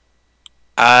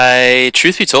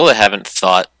 Truth be told, I haven't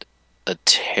thought a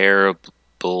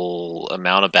terrible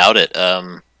amount about it.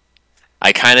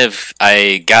 I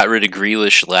got rid of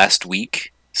Grealish last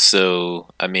week, so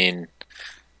I mean,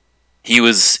 he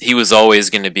was always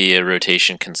going to be a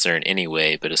rotation concern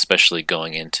anyway, but especially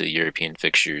going into European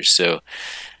fixtures. So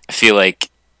I feel like,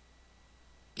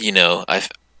 I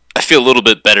feel a little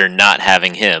bit better not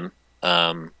having him.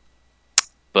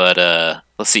 But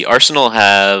let's see, Arsenal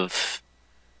have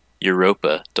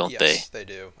Europa, don't they? Yes, they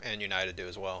do, and United do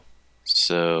as well.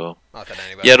 So Not that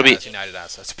anybody Yeah, it'll be- has United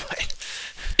assets, but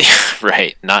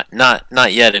right,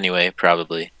 not yet anyway,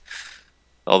 probably.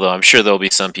 Although I'm sure there'll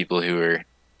be some people who are,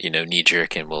 knee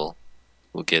jerk and will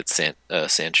get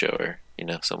Sancho or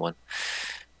someone.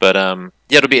 But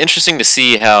yeah, it'll be interesting to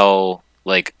see how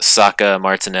like Saka,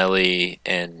 Martinelli,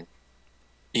 and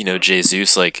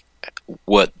Jesus, like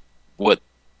what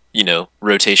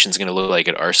rotation's going to look like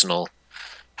at Arsenal,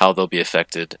 how they'll be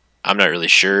affected. I'm not really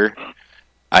sure.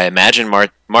 I imagine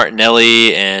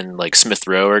Martinelli and like Smith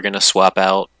Rowe are going to swap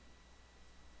out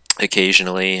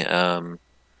occasionally.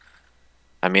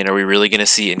 I mean, are we really going to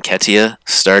see Nketiah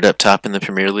start up top in the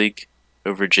Premier League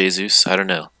over Jesus? I don't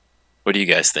know. What do you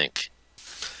guys think?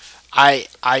 I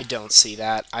don't see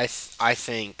that. I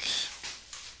think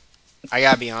I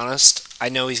gotta be honest. I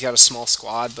know he's got a small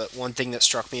squad, but one thing that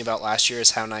struck me about last year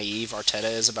is how naive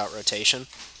Arteta is about rotation.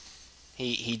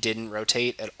 He didn't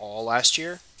rotate at all last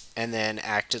year, and then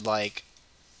acted like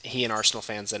he and Arsenal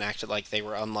fans then acted like they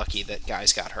were unlucky that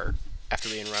guys got hurt after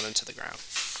being run into the ground.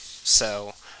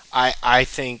 So I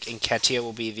think Nketiah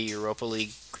will be the Europa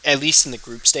League, at least in the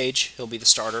group stage. He'll be the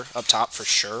starter up top for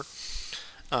sure.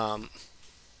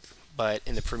 But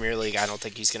in the Premier League, I don't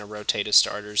think he's going to rotate his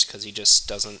starters because he just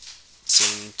doesn't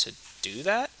seem to do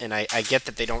that. And I get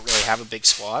that they don't really have a big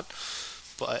squad,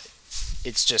 but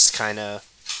it's just kind of...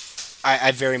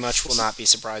 I very much will not be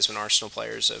surprised when Arsenal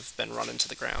players have been run into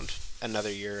the ground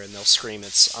another year and they'll scream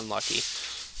it's unlucky.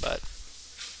 But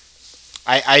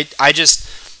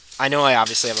I know I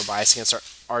obviously have a bias against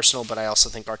Arsenal, but I also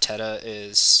think Arteta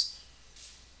is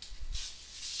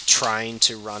trying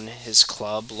to run his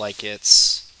club like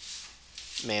it's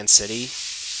Man City,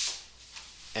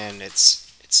 and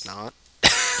it's not.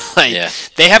 Like Yeah.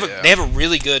 they have a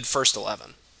really good first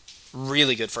 11,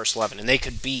 really good first 11, and they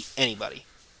could beat anybody.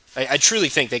 I truly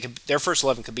think their first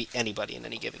 11 could beat anybody in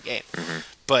any given game.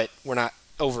 But we're not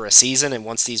over a season, and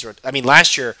once these were, I mean,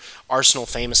 last year Arsenal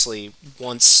famously,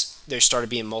 once there started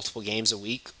being multiple games a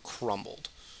week, crumbled.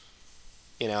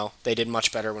 You know, they did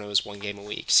much better when it was one game a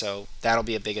week, so that'll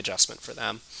be a big adjustment for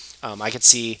them.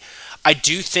 I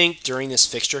do think during this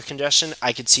fixture congestion,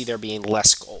 I could see there being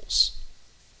less goals,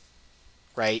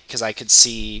 right? Because I could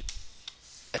see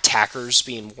attackers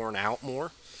being worn out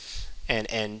more,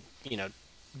 and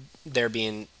there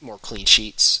being more clean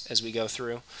sheets as we go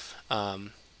through.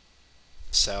 Um,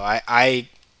 so I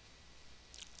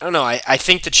don't know. I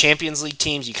think the Champions League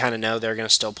teams, you kind of know they're going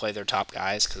to still play their top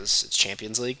guys because it's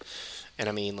Champions League. And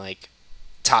I mean, like,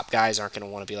 top guys aren't going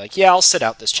to want to be like, yeah, I'll sit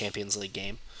out this Champions League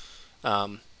game.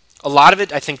 Um, a lot of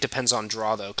it, I think, depends on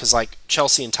draw, though, because, like,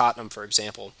 Chelsea and Tottenham, for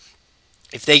example,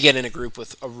 if they get in a group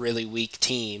with a really weak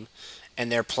team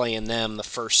and they're playing them the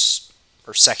first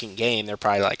or second game, they're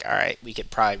probably like, all right, we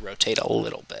could probably rotate a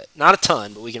little bit. Not a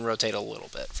ton, but we can rotate a little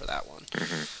bit for that one.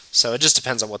 So it just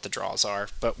depends on what the draws are.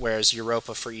 But whereas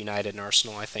Europa for United and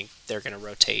Arsenal, I think they're going to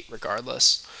rotate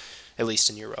regardless, at least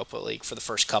in Europa League for the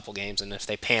first couple games. And if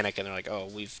they panic and they're like, oh,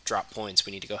 we've dropped points,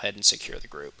 we need to go ahead and secure the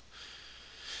group.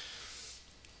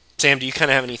 Sam, do you kind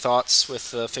of have any thoughts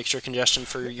with the fixture congestion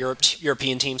for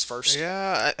European teams first?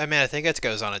 Yeah, I mean, I think it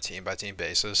goes on a team by team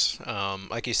basis.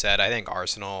 Like you said, I think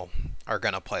Arsenal are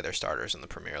gonna play their starters in the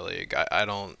Premier League. I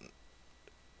don't.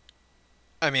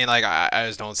 I mean, like I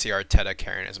just don't see Arteta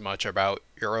caring as much about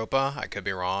Europa. I could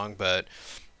be wrong, but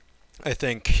I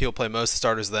think he'll play most of the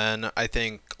starters then. I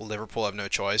think Liverpool have no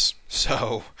choice,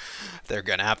 so they're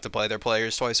gonna have to play their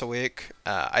players twice a week.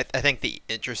 I think the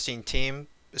interesting team,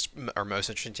 or most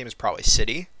interesting team, is probably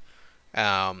City.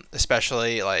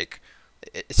 Especially like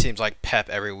it seems like Pep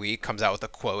every week comes out with a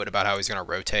quote about how he's going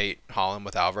to rotate Holland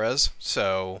with Alvarez.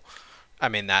 So, I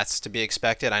mean, that's to be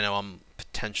expected. I know I'm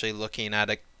potentially looking at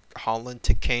a Holland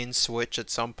to Kane switch at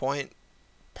some point,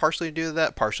 partially due to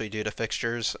that, partially due to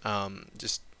fixtures,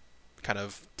 just kind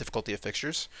of difficulty of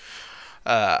fixtures.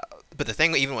 But the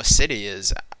thing, even with City,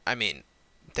 is, I mean,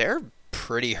 they're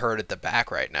pretty hurt at the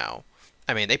back right now.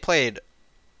 I mean, they played.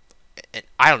 And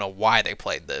I don't know why they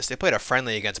played this. They played a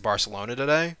friendly against Barcelona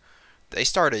today. They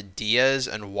started Diaz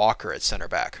and Walker at center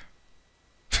back.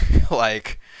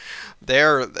 Like,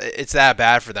 it's that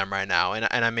bad for them right now. And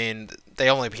I mean, he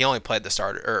only played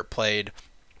played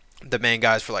the main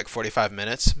guys for like 45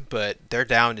 minutes, but they're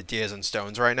down to Diaz and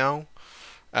Stones right now.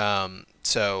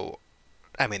 So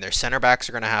I mean, their center backs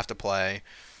are going to have to play.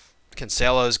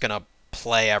 Cancelo's going to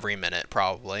play every minute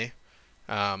probably.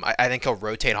 I think he'll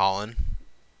rotate Holland.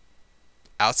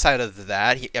 Outside of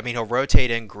that, he'll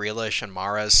rotate in Grealish and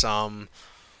Mahrez some.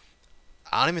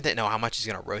 I don't even know how much he's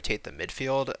going to rotate the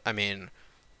midfield. I mean,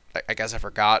 I guess I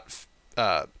forgot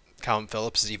Callum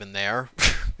Phillips is even there.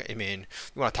 I mean,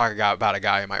 you want to talk about a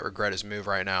guy who might regret his move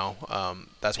right now.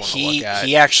 That's one to look at.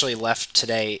 He actually left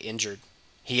today injured.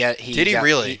 Did he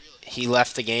really? He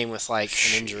left the game with like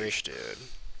an injury. Dude.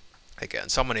 Again,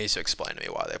 someone needs to explain to me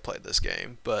why they played this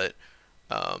game. But,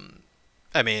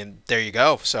 I mean, there you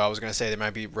go. So I was going to say they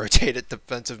might be rotated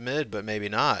defensive mid, but maybe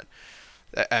not.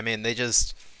 I mean, they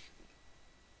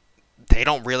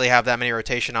don't really have that many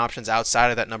rotation options outside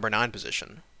of that number 9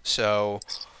 position. So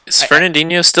is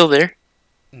Fernandinho still there?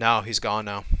 No, he's gone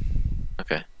now.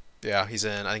 Okay. Yeah, I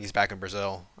think he's back in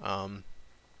Brazil.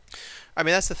 I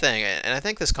mean, that's the thing, and I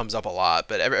think this comes up a lot,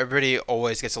 but everybody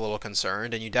always gets a little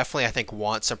concerned, and you definitely, I think,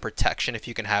 want some protection if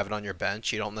you can have it on your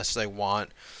bench. You don't necessarily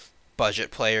want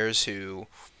budget players who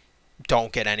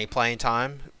don't get any playing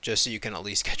time, just so you can at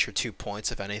least get your 2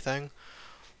 points, if anything.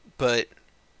 But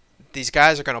these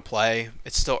guys are going to play.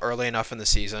 It's still early enough in the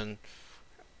season.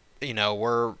 You know,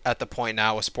 we're at the point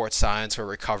now with sports science where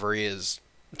recovery is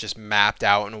just mapped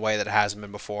out in a way that it hasn't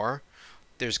been before.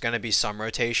 There's going to be some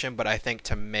rotation, but I think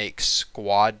to make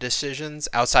squad decisions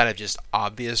outside of just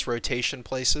obvious rotation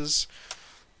places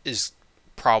is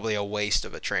probably a waste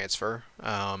of a transfer.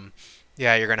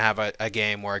 Yeah, you're going to have a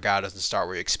game where a guy doesn't start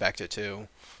where you expect it to.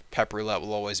 Pep roulette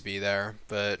will always be there,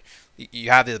 but you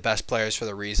have the best players for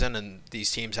the reason, and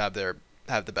these teams have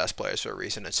the best players for a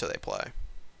reason, and so they play.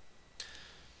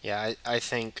 Yeah, I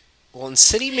think. Well, and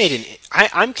City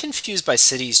I'm confused by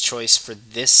City's choice for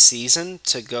this season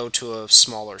to go to a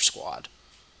smaller squad.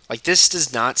 Like, this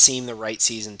does not seem the right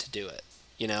season to do it,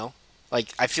 you know? Like,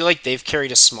 I feel like they've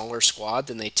carried a smaller squad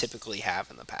than they typically have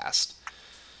in the past.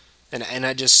 And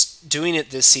I just, doing it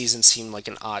this season seemed like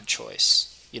an odd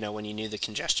choice. when you knew the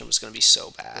congestion was going to be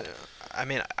so bad. Yeah. I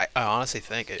mean, I honestly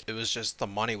think it was just the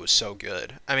money was so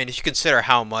good. I mean, if you consider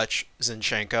how much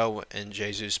Zinchenko and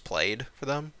Jesus played for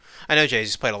them, I know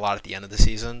Jesus played a lot at the end of the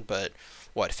season, but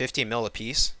what, 50 mil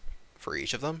apiece for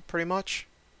each of them, pretty much?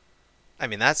 I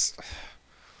mean, that's.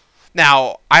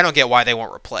 Now, I don't get why they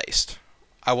weren't replaced.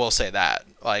 I will say that.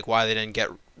 Like, why they didn't get,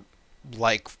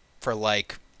 like, for,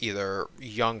 like, either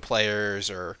young players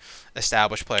or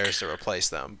established players to replace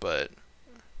them, but.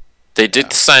 They Yeah.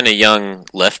 did sign a young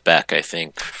left back, I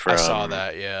think, I saw from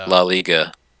that, yeah. La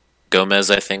Liga. Gomez,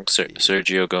 I think,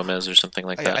 Sergio Gomez or something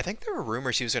like that. I think there were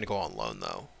rumors he was going to go on loan,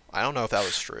 though. I don't know if that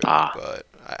was true, Ah. but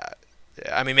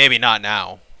yeah, I mean, maybe not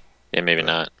now. Yeah, maybe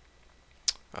But-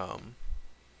 not. Um,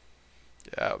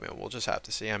 yeah, I mean, we'll just have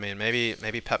to see. I mean,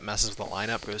 maybe Pep messes with the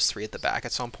lineup, goes 3 at the back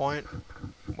at some point,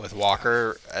 with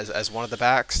Walker as one of the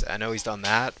backs. I know he's done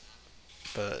that,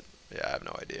 but yeah, I have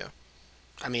no idea.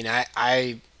 I mean,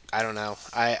 I don't know.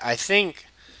 I think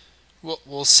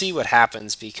we'll see what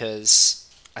happens, because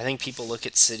I think people look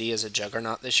at City as a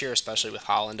juggernaut this year, especially with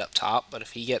Haaland up top. But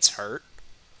if he gets hurt,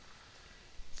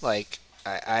 like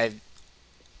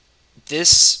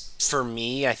this for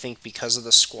me, I think because of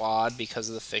the squad, because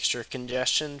of the fixture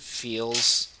congestion,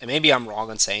 feels, and maybe I'm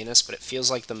wrong in saying this, but it feels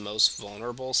like the most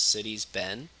vulnerable City's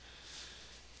been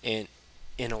in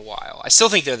a while. I still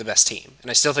think they're the best team, and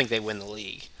I still think they win the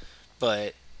league,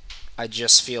 but I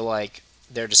just feel like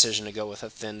their decision to go with a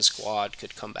thin squad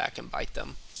could come back and bite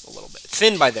them a little bit.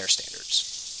 Thin by their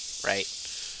standards, right?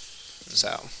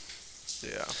 So,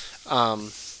 Yeah.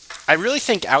 I really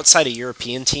think outside of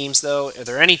European teams, though, are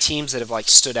there any teams that have like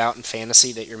stood out in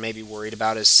fantasy that you're maybe worried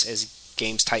about as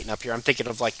games tighten up here? I'm thinking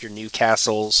of like your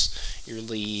Newcastles, your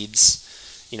Leeds.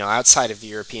 Outside of the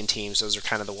European teams, those are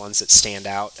kind of the ones that stand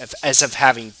out as of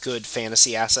having good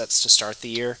fantasy assets to start the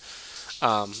year.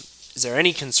 Is there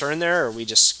any concern there, or are we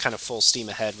just kind of full steam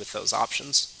ahead with those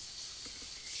options?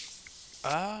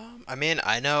 I mean,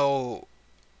 I know.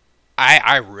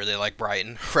 I really like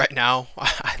Brighton right now.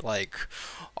 I like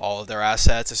all of their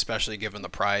assets, especially given the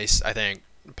price. I think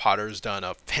Potter's done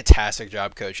a fantastic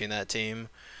job coaching that team.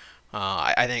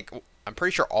 I think I'm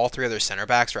pretty sure all 3 of their center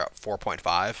backs are at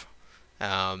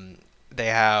 4.5. They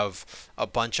have a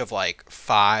bunch of like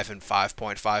 5 and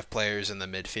 5.5 players in the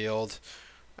midfield.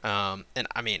 And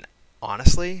I mean,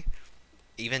 honestly,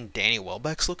 even Danny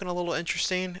Welbeck's looking a little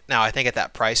interesting. Now, I think at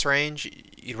that price range,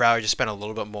 you'd rather just spend a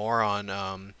little bit more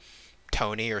on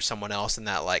Tony or someone else in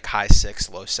that like high 6,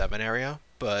 low 7 area.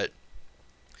 But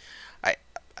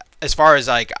as far as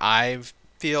like I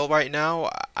feel right now,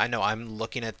 I know I'm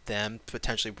looking at them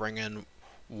potentially bringing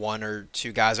 1 or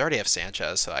 2 guys. I already have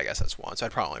Sanchez, so I guess that's 1. So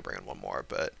I'd probably bring in 1 more.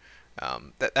 But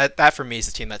that for me is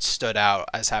the team that stood out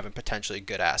as having potentially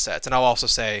good assets. And I'll also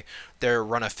say their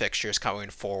run of fixtures coming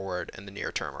forward in the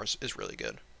near term is really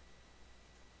good.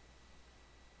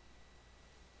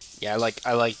 Yeah,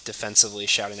 I like defensively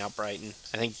shouting out Brighton.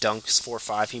 I think Dunk's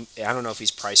 4.5. I don't know if he's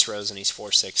price rose and he's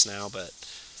 4.6 now, but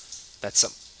that's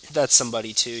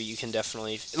somebody too. You can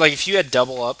definitely, like, if you had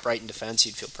double up Brighton defense,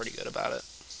 you'd feel pretty good about it.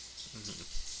 Mm-hmm.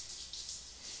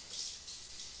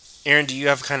 Aaron, do you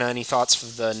have kind of any thoughts for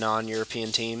the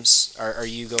non-European teams? Are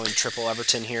you going triple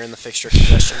Everton here in the fixture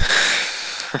congestion?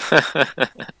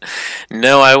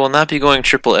 No, I will not be going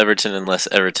triple Everton unless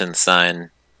Everton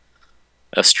sign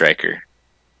a striker,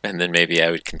 and then maybe I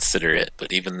would consider it.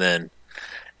 But even then,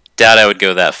 doubt I would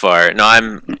go that far. No,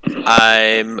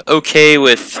 I'm okay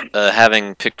with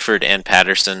having Pickford and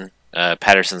Patterson.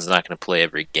 Patterson's not going to play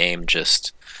every game,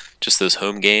 just those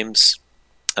home games.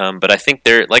 But I think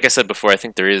like I said before, I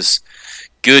think there is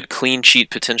good clean sheet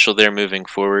potential there moving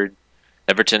forward.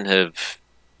 Everton have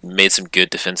made some good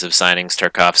defensive signings.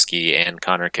 Tarkovsky and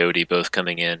Connor Cody both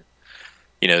coming in.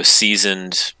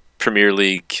 Seasoned Premier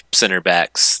League center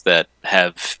backs that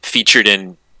have featured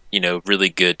in, really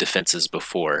good defenses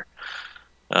before.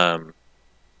 And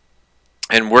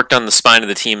worked on the spine of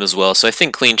the team as well. So I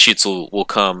think clean sheets will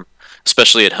come,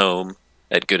 especially at home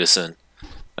at Goodison.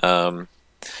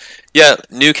 Yeah,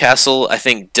 Newcastle, I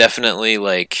think definitely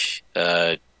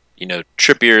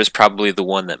Trippier is probably the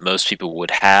one that most people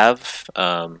would have.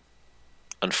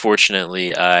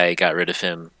 Unfortunately, I got rid of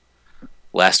him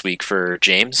last week for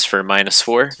James for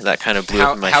 -4. That kind of blew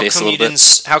up in my face a little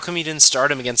bit. How come you didn't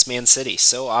start him against Man City?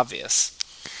 So obvious.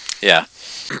 Yeah.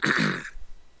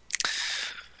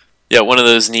 Yeah, one of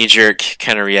those knee-jerk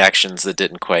kind of reactions that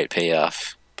didn't quite pay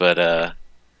off. But I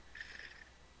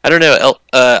don't know.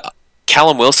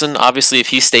 Callum Wilson, obviously, if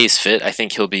he stays fit, I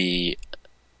think he'll be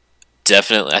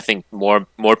definitely. I think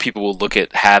more people will look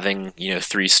at having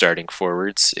 3 starting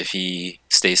forwards if he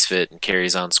stays fit and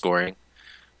carries on scoring.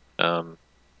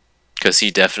 because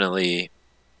he definitely,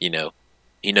 you know,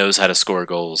 he knows how to score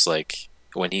goals. Like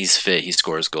when he's fit, he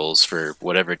scores goals for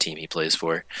whatever team he plays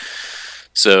for.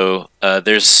 So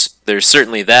there's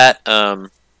certainly that.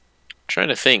 Trying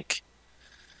to think.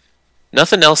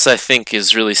 Nothing else I think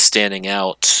is really standing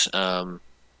out.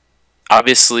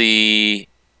 Obviously,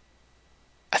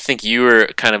 I think you were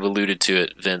kind of alluded to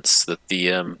it, Vince, that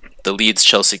the Leeds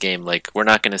Chelsea game, like we're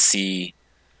not going to see,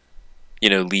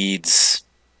 Leeds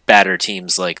batter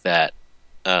teams like that.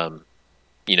 Um,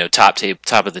 top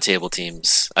of the table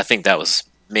teams. I think that was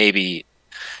maybe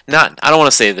not. I don't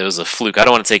want to say that it was a fluke. I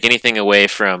don't want to take anything away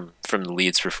from the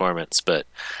Leeds performance, but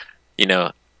you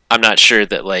know, I'm not sure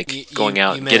that like going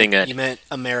out and getting a you meant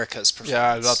America's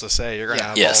Yeah, I was about performance. to say you're gonna Yeah.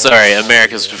 have yeah, all sorry, all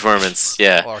America's the performance.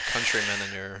 Yeah, all our countrymen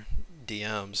in your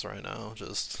DMs right now,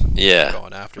 just yeah.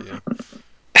 going after you.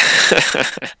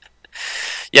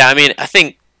 Yeah, I mean, I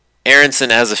think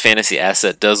Aronson as a fantasy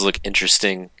asset does look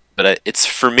interesting, but it's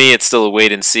for me, it's still a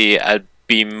wait and see. I'd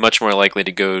be much more likely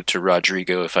to go to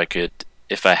Rodrigo if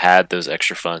I had those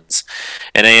extra funds,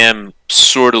 and I am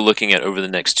sort of looking at over the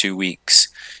next 2 weeks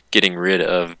getting rid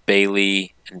of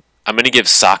Bailey, and I'm going to give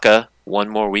Saka one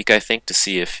more week, I think, to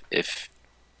see if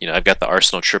I've got the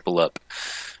Arsenal triple up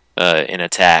in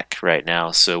attack right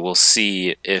now, so we'll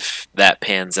see if that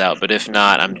pans out. But if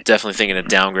not, I'm definitely thinking of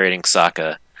downgrading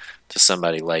Saka to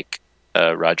somebody like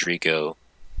Rodrigo,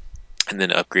 and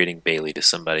then upgrading Bailey to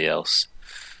somebody else.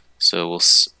 So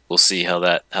we'll see how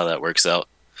that works out.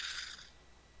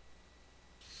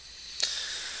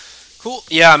 Cool.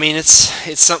 Yeah, I mean it's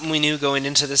something we knew going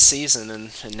into this season,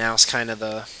 and now it's kind of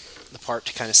the part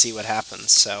to kind of see what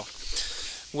happens. So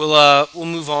we'll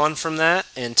move on from that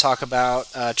and talk about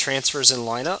transfers and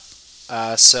lineup.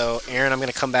 So Aaron, I'm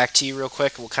going to come back to you real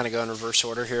quick. We'll kind of go in reverse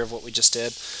order here of what we just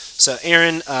did. So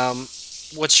Aaron,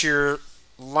 what's your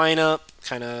lineup?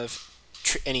 Kind of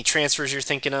any transfers you're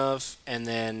thinking of, and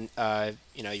then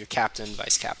your captain,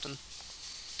 vice captain.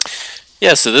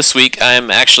 Yeah, so this week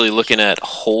I'm actually looking at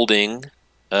holding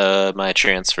my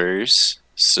transfers.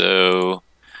 So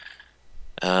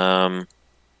so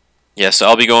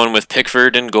I'll be going with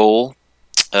Pickford in goal,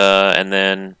 and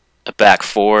then a back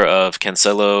four of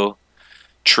Cancelo,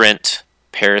 Trent,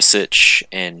 Perisic,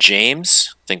 and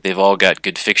James. I think they've all got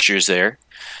good fixtures there.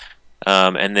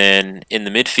 And then in the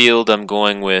midfield, I'm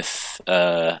going with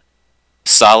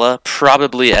Salah,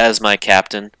 probably as my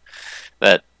captain.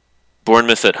 That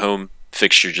Bournemouth at home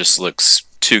fixture just looks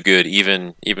too good,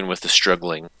 even with the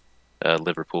struggling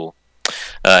Liverpool.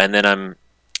 And then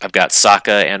I've got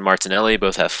Saka and Martinelli,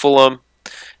 both have Fulham,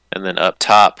 and then up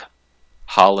top,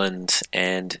 Holland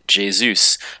and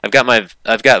Jesus. I've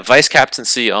got vice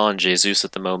captaincy on Jesus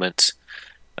at the moment.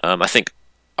 I think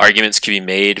arguments can be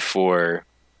made for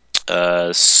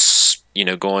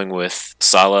going with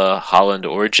Salah, Holland,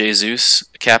 or Jesus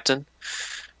captain.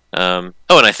 And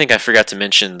I think I forgot to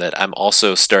mention that I'm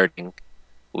also starting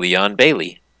Leon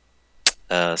Bailey.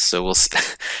 So we'll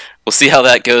see how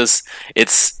that goes.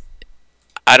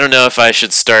 I don't know if I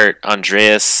should start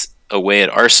Andreas away at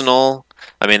Arsenal.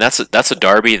 I mean that's a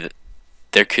derby.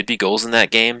 There could be goals in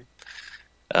that game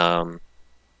from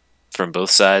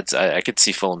both sides. I could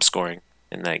see Fulham scoring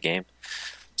in that game.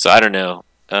 So I don't know.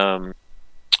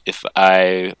 If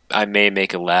I may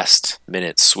make a last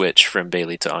minute switch from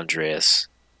Bailey to Andreas,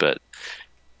 but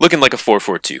looking like a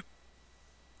 4-4-2.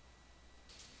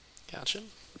 Gotcha.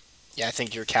 Yeah, I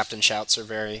think your captain shouts are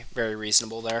very, very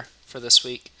reasonable there for this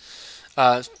week.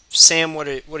 Sam, what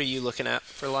are you looking at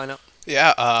for lineup?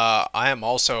 Yeah, I am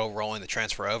also rolling the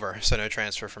transfer over, so no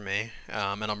transfer for me.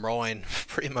 And I'm rolling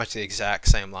pretty much the exact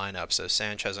same lineup. So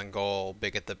Sanchez in goal,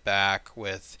 big at the back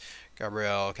with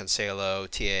Gabriel, Cancelo,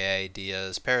 TAA,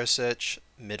 Diaz, Perisic.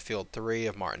 Midfield three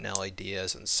of Martinelli,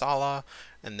 Diaz, and Salah.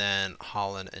 And then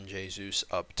Holland and Jesus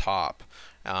up top.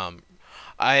 I'm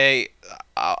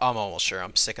almost sure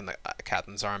I'm sticking the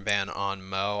captain's armband on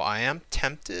Mo. I am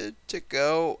tempted to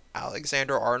go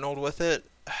Alexander Arnold with it,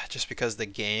 just because the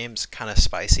game's kind of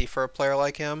spicy for a player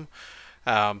like him.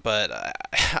 But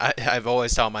I've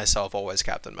always told myself always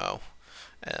Captain Mo.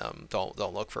 Don't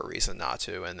look for a reason not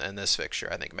to. And this fixture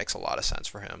I think makes a lot of sense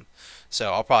for him.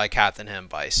 So I'll probably captain him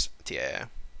vice TAA.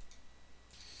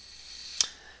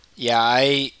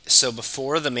 Yeah, so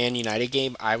before the Man United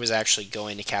game, I was actually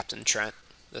going to captain Trent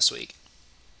this week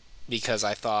because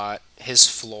I thought his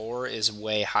floor is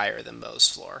way higher than Mo's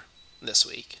floor this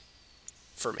week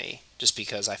for me, just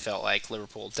because I felt like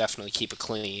Liverpool definitely keep it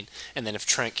clean, and then if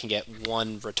Trent can get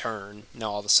one return,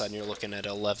 now all of a sudden you're looking at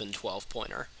an 11, 12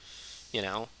 pointer,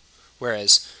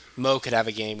 whereas Mo could have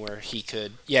a game where he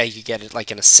could get it like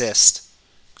an assist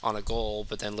on a goal,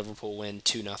 but then Liverpool win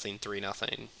 2-0,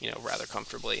 3-0, rather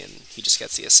comfortably, and he just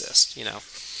gets the assist.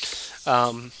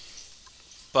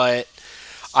 But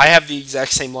I have the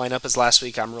exact same lineup as last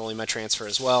week. I'm rolling my transfer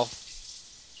as well.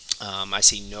 I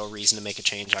see no reason to make a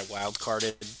change. I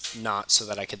wildcarded, not so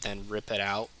that I could then rip it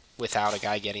out without a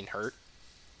guy getting hurt.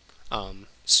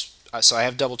 So I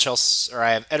have double Chelsea, or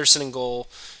I have Ederson in goal,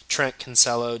 Trent,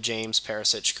 Cancelo, James,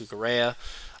 Perisic, Cucurella.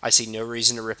 I see no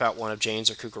reason to rip out one of James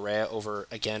or Cucurella over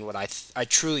again what I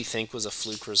truly think was a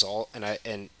fluke result,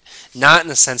 and not in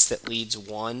the sense that Leeds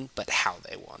won, but how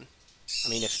they won. I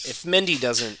mean, if Mendy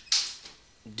doesn't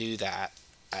do that,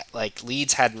 like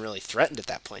Leeds hadn't really threatened at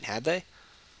that point, had they?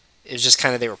 It was just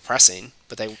kind of they were pressing,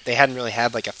 but they hadn't really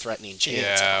had like a threatening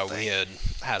chance. Yeah, we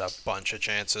had a bunch of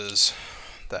chances.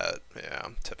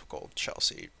 Typical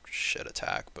Chelsea shit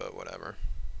attack, but whatever.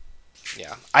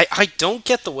 Yeah, I don't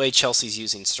get the way Chelsea's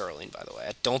using Sterling. By the way,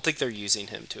 I don't think they're using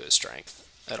him to his strength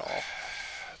at all.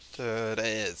 Dude,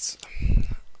 it's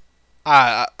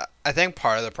I think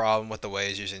part of the problem with the way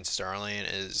he's using Sterling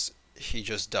is he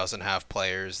just doesn't have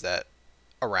players that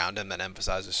around him that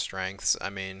emphasize his strengths. I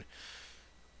mean,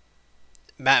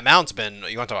 Matt Mount's been.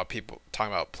 You want to talk about people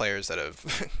talking about players that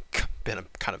have been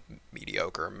kind of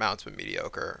mediocre. Mount's been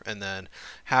mediocre, and then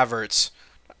Havertz.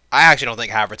 I actually don't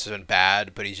think Havertz has been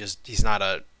bad, but he's not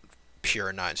a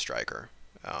pure 9 striker.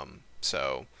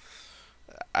 So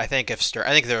I think I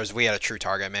think we had a true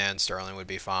target man, Sterling would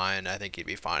be fine. I think he'd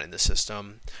be fine in the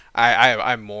system.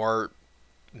 I'm more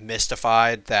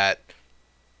mystified that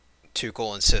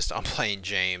Tuchel insists on playing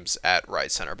James at right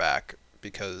center back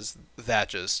because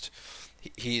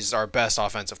he's our best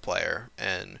offensive player,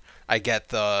 and I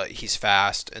get he's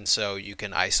fast, and so you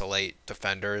can isolate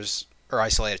defenders or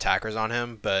isolate attackers on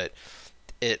him, but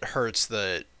it hurts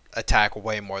the attack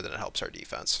way more than it helps our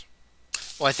defense.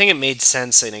 Well, I think it made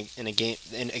sense in a game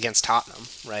against Tottenham,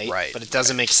 right? Right. But it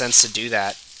doesn't make sense to do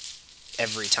that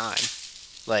every time.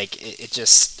 Like it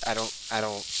just I don't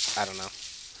know.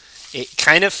 It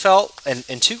kind of felt, and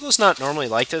Tuchel's not normally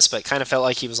like this, but it kind of felt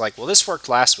like he was like, well, this worked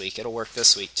last week, it'll work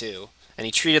this week too. And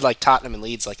he treated like Tottenham and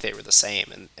Leeds like they were the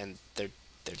same, and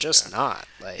they're just not.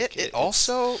 Like it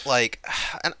also like,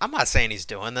 and I'm not saying he's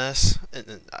doing this.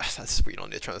 And we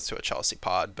don't need to turn this to a Chelsea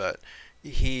pod, but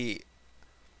it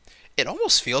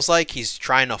almost feels like he's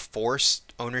trying to force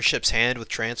ownership's hand with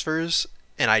transfers,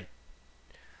 and I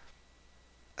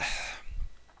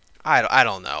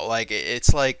don't know. Like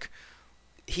it's like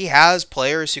he has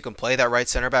players who can play that right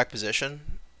center back position,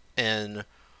 and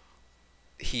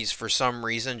he's for some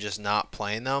reason just not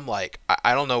playing them. Like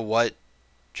I don't know what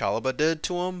Chalobah did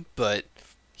to him, but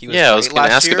he was I was great going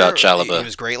to last ask year. about Chalobah. He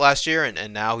was great last year,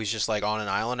 and now he's just like on an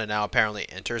island, and now apparently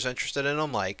Inter's interested in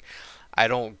him. Like I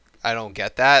don't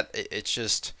get that. It's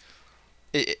just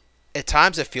at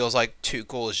times it feels like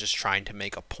Tuchel is just trying to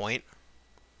make a point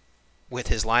with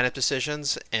his lineup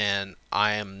decisions, and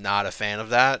I am not a fan of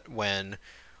that when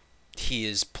he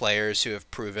is players who have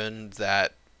proven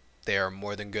that they are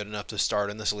more than good enough to start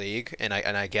in this league, and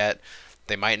I get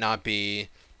they might not be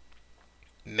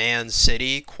Man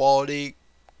City quality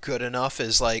good enough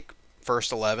as like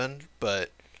first 11, but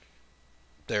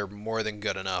they're more than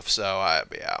good enough. So I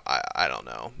don't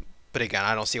know. But again,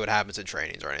 I don't see what happens in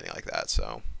trainings or anything like that.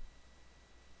 So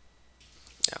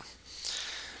yeah.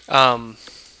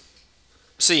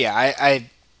 So yeah,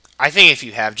 I think if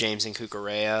you have James and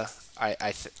Cucurella,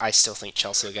 I still think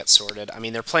Chelsea will get sorted. I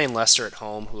mean, they're playing Leicester at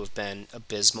home, who have been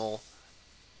abysmal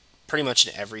pretty much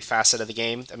in every facet of the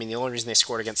game. I mean, the only reason they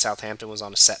scored against Southampton was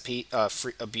on a set piece,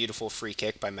 a beautiful free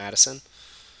kick by Maddison.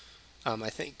 I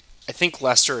think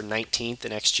Leicester are 19th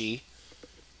in XG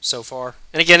so far.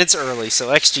 And again, it's early, so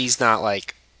XG's not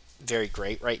like very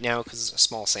great right now because it's a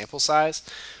small sample size.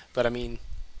 But I mean,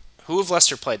 who have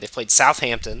Leicester played? They've played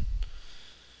Southampton.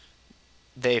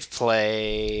 They've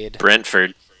played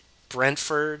Brentford,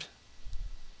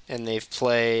 and they've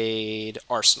played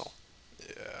Arsenal.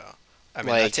 yeah, I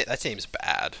mean that team's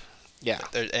bad. Yeah,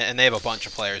 and they have a bunch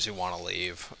of players who want to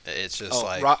leave. It's just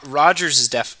Rodgers is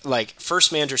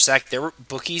first manager sacked. There were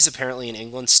bookies apparently in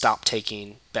England stopped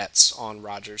taking bets on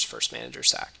Rodgers first manager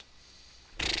sacked.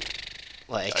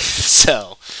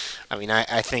 So, I mean,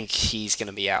 I think he's going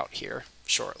to be out here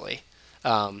shortly.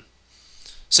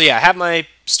 So yeah, I have my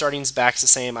startings backs the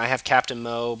same. I have Captain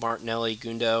Mo, Martinelli,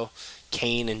 Gundo,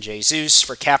 Kane, and Jesus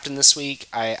for captain this week.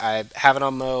 I have it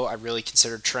on Mo. I really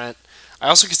considered Trent. I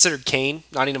also considered Kane.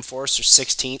 Nottingham Forest are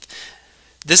 16th.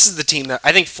 This is the team that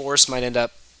I think Forest might end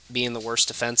up being the worst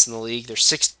defense in the league. They're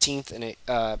 16th in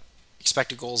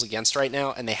expected goals against right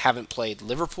now, and they haven't played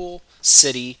Liverpool,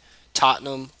 City,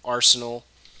 Tottenham, Arsenal,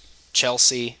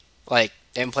 Chelsea. Like,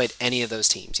 they haven't played any of those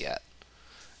teams yet.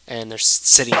 and they're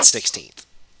sitting 16th.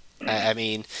 I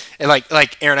mean, and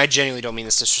like Aaron, I genuinely don't mean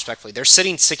this disrespectfully. They're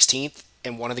sitting 16th,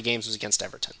 and one of the games was against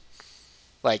Everton.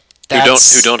 Like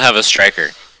Who don't have a striker.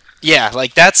 yeah,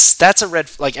 like that's a red.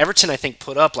 Like Everton, I think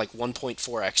put up like 1.4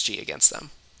 xG against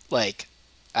them. Like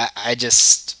I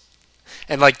just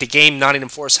and like the game Nottingham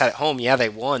Forest had at home, yeah, they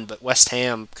won, but West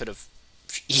Ham could have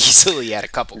easily had a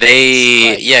couple goals.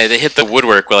 Like, They hit the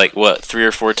woodwork like what 3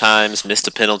 or 4 times, missed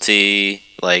a penalty,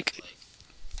 like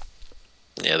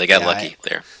yeah, they got yeah, lucky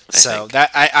there. I so think.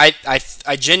 that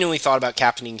I genuinely thought about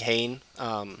captaining Kane,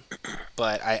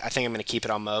 but I think I'm going to keep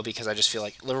it on Mo because I just feel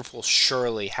like Liverpool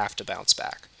surely have to bounce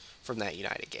back from that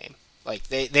United game. Like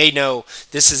they know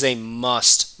this is a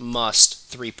must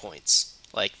 3 points.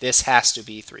 Like this has to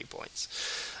be 3 points.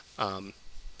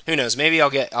 Who knows? Maybe I'll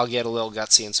get a little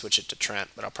gutsy and switch it to Trent,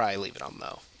 but I'll probably leave it on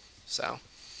Mo. So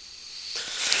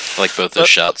I like both those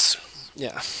shots.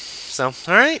 yeah. So, all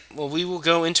right. Well, we will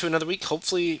go into another week.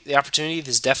 Hopefully, the opportunity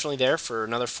is definitely there for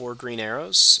another 4 green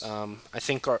arrows. I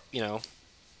think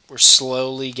we're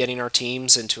slowly getting our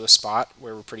teams into a spot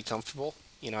where we're pretty comfortable.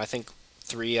 I think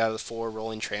 3 out of the 4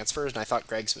 rolling transfers, and I thought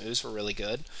Greg's moves were really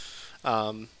good.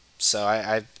 So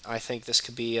I think this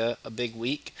could be a big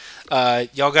week.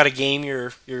 Y'all got a game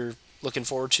you're looking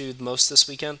forward to the most this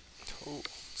weekend? Ooh,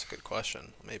 that's a good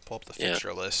question. Let me pull up the Yeah.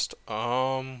 fixture list.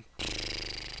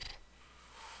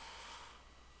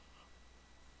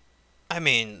 I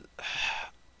mean,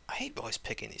 I hate always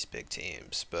picking these big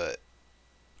teams, but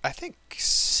I think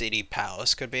City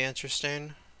Palace could be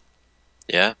interesting.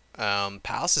 Yeah.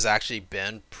 Palace has actually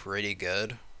been pretty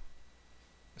good,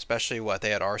 especially what they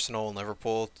had Arsenal and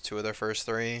Liverpool, 2 of their first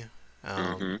 3.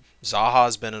 hmm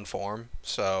Zaha's been in form,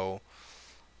 so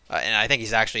and I think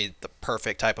he's actually the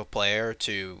perfect type of player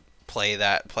to play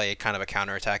kind of a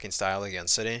counter-attacking style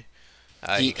against City.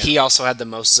 He also had the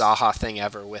most Zaha thing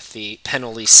ever with the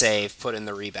penalty save, put in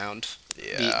the rebound.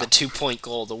 Yeah. The 2 point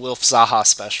goal, the Wilf Zaha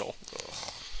special.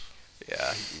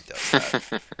 Yeah, he does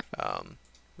that.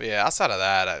 But yeah, outside of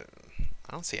that, I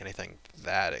don't see anything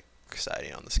that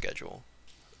exciting on the schedule.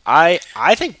 I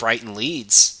think Brighton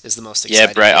Leeds is the most Yeah,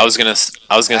 exciting. I game. was gonna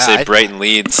say I- Brighton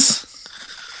Leeds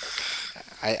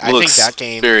I think looks that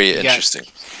game very you got- interesting.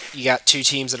 You got 2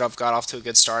 teams that have got off to a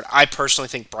good start. I personally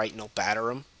think Brighton will batter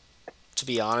them. To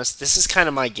be honest, this is kind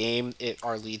of my game.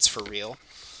 Our Leeds for real.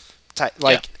 I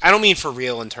don't mean for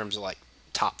real in terms of like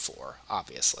top 4,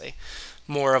 obviously.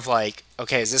 More of like,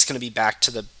 okay, is this going to be back to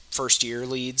the first year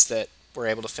Leeds that were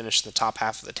able to finish in the top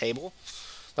half of the table?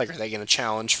 Like, are they going to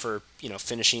challenge for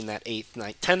finishing that 8th,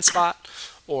 9th, 10th spot,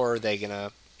 or are they going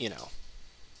to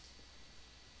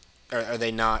are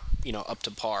they not up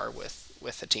to par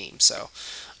with the team? So,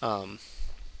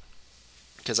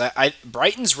 because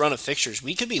Brighton's run of fixtures,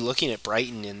 we could be looking at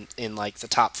Brighton in like the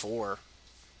top 4,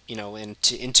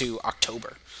 into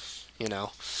October, you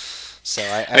know. So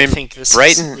I mean, think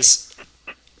Brighton- this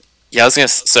Yeah, I was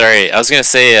gonna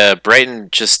say Brighton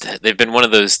they've been one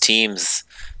of those teams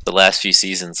the last few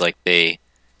seasons. Like they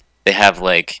have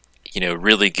like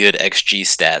really good XG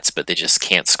stats, but they just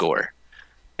can't score.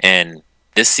 And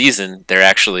this season they're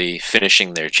actually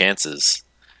finishing their chances,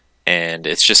 and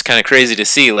it's just kind of crazy to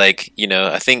see. Like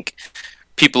I think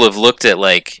people have looked at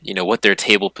like what their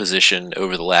table position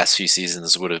over the last few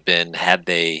seasons would have been had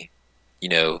they you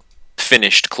know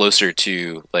finished closer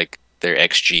to like their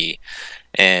XG,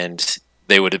 and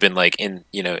they would have been like in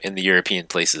the European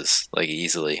places like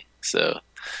easily. So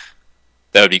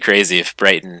that would be crazy if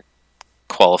Brighton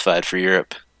qualified for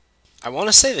Europe. I want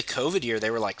to say the COVID year they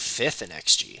were like 5th in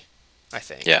XG, I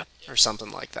think. Yeah. Or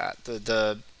something like that.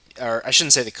 Or I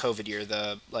shouldn't say the COVID year,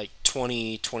 the like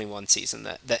 2021 season,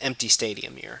 the empty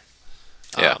stadium year.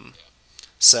 Yeah.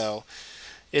 So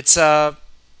it's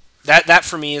that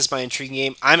for me is my intriguing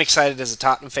game. I'm excited as a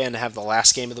Tottenham fan to have the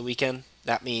last game of the weekend.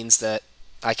 That means that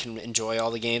I can enjoy all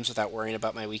the games without worrying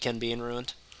about my weekend being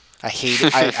ruined. I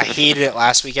hated it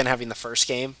last weekend having the first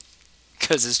game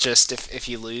because it's just if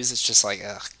you lose, it's just like,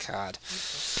 oh god.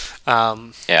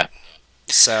 Yeah.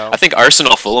 So I think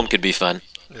Arsenal Fulham could be fun.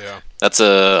 Yeah. That's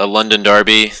a London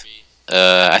derby.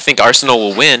 I think Arsenal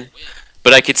will win,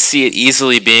 but I could see it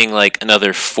easily being like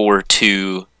another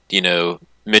 4-2.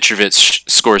 Mitrovic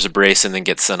scores a brace and then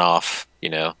gets sent off.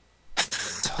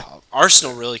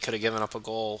 Arsenal really could have given up a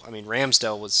goal. I mean,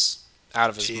 Ramsdale was out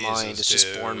of his Jesus, mind. It's just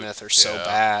dude. Bournemouth are so Yeah.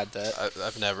 bad that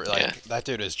I've never Yeah. that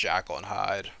dude is Jekyll and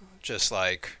Hyde. Just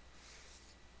like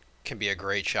can be a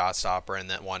great shot stopper, and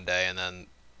then one day, and then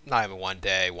not even one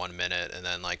day, 1 minute, and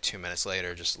then like 2 minutes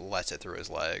later, just lets it through his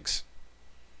legs.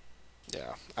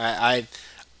 yeah.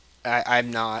 I'm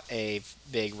not a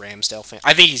big Ramsdale fan.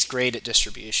 I think he's great at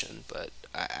distribution, but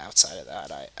outside of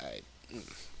that,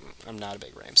 I'm not a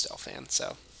big Ramsdale fan,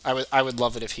 so I would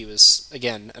love it if he was,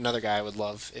 again, another guy I would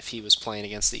love if he was playing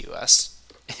against the U.S.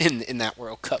 in that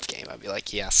World Cup game. I'd be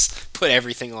like, yes, put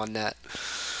everything on net.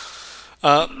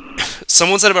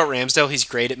 Someone said about Ramsdale, he's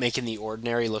great at making the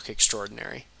ordinary look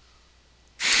extraordinary.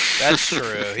 That's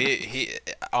true. He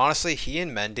honestly, he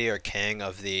and Mendy are king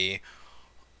of the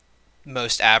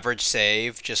most average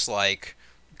save, just like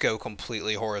go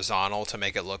completely horizontal to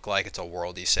make it look like it's a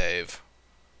worldy save.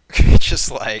 Just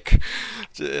like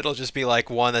it'll just be like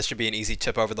one that should be an easy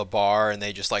tip over the bar, and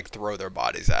they just like throw their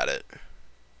bodies at it.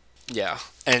 Yeah,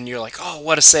 and you're like, oh,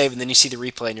 what a save, and then you see the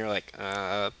replay, and you're like, You're like,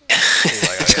 oh,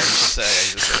 yeah, I just say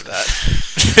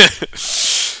that.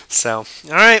 So,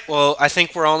 all right. Well, I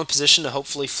think we're all in a position to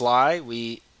hopefully fly.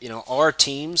 All our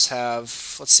teams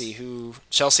have. Let's see who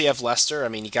Chelsea have Leicester. I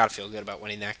mean, you got to feel good about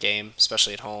winning that game,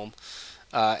 especially at home.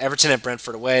 Everton at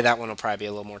Brentford away. That one will probably be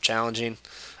a little more challenging,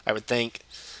 I would think.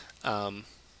 And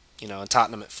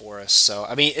Tottenham at Forest. So,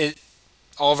 I mean,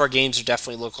 all of our games are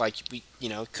definitely look like we,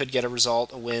 could get a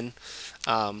result, a win.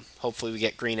 Hopefully, we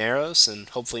get green arrows, and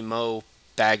hopefully Mo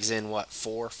bags in 4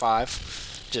 or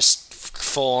 5, just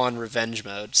full on revenge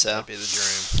mode. So That'd be the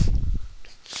dream.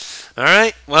 all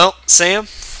right, well, Sam,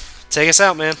 take us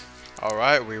out, man. All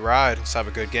right, we ride. Let's have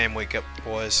a good game week, up,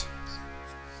 boys.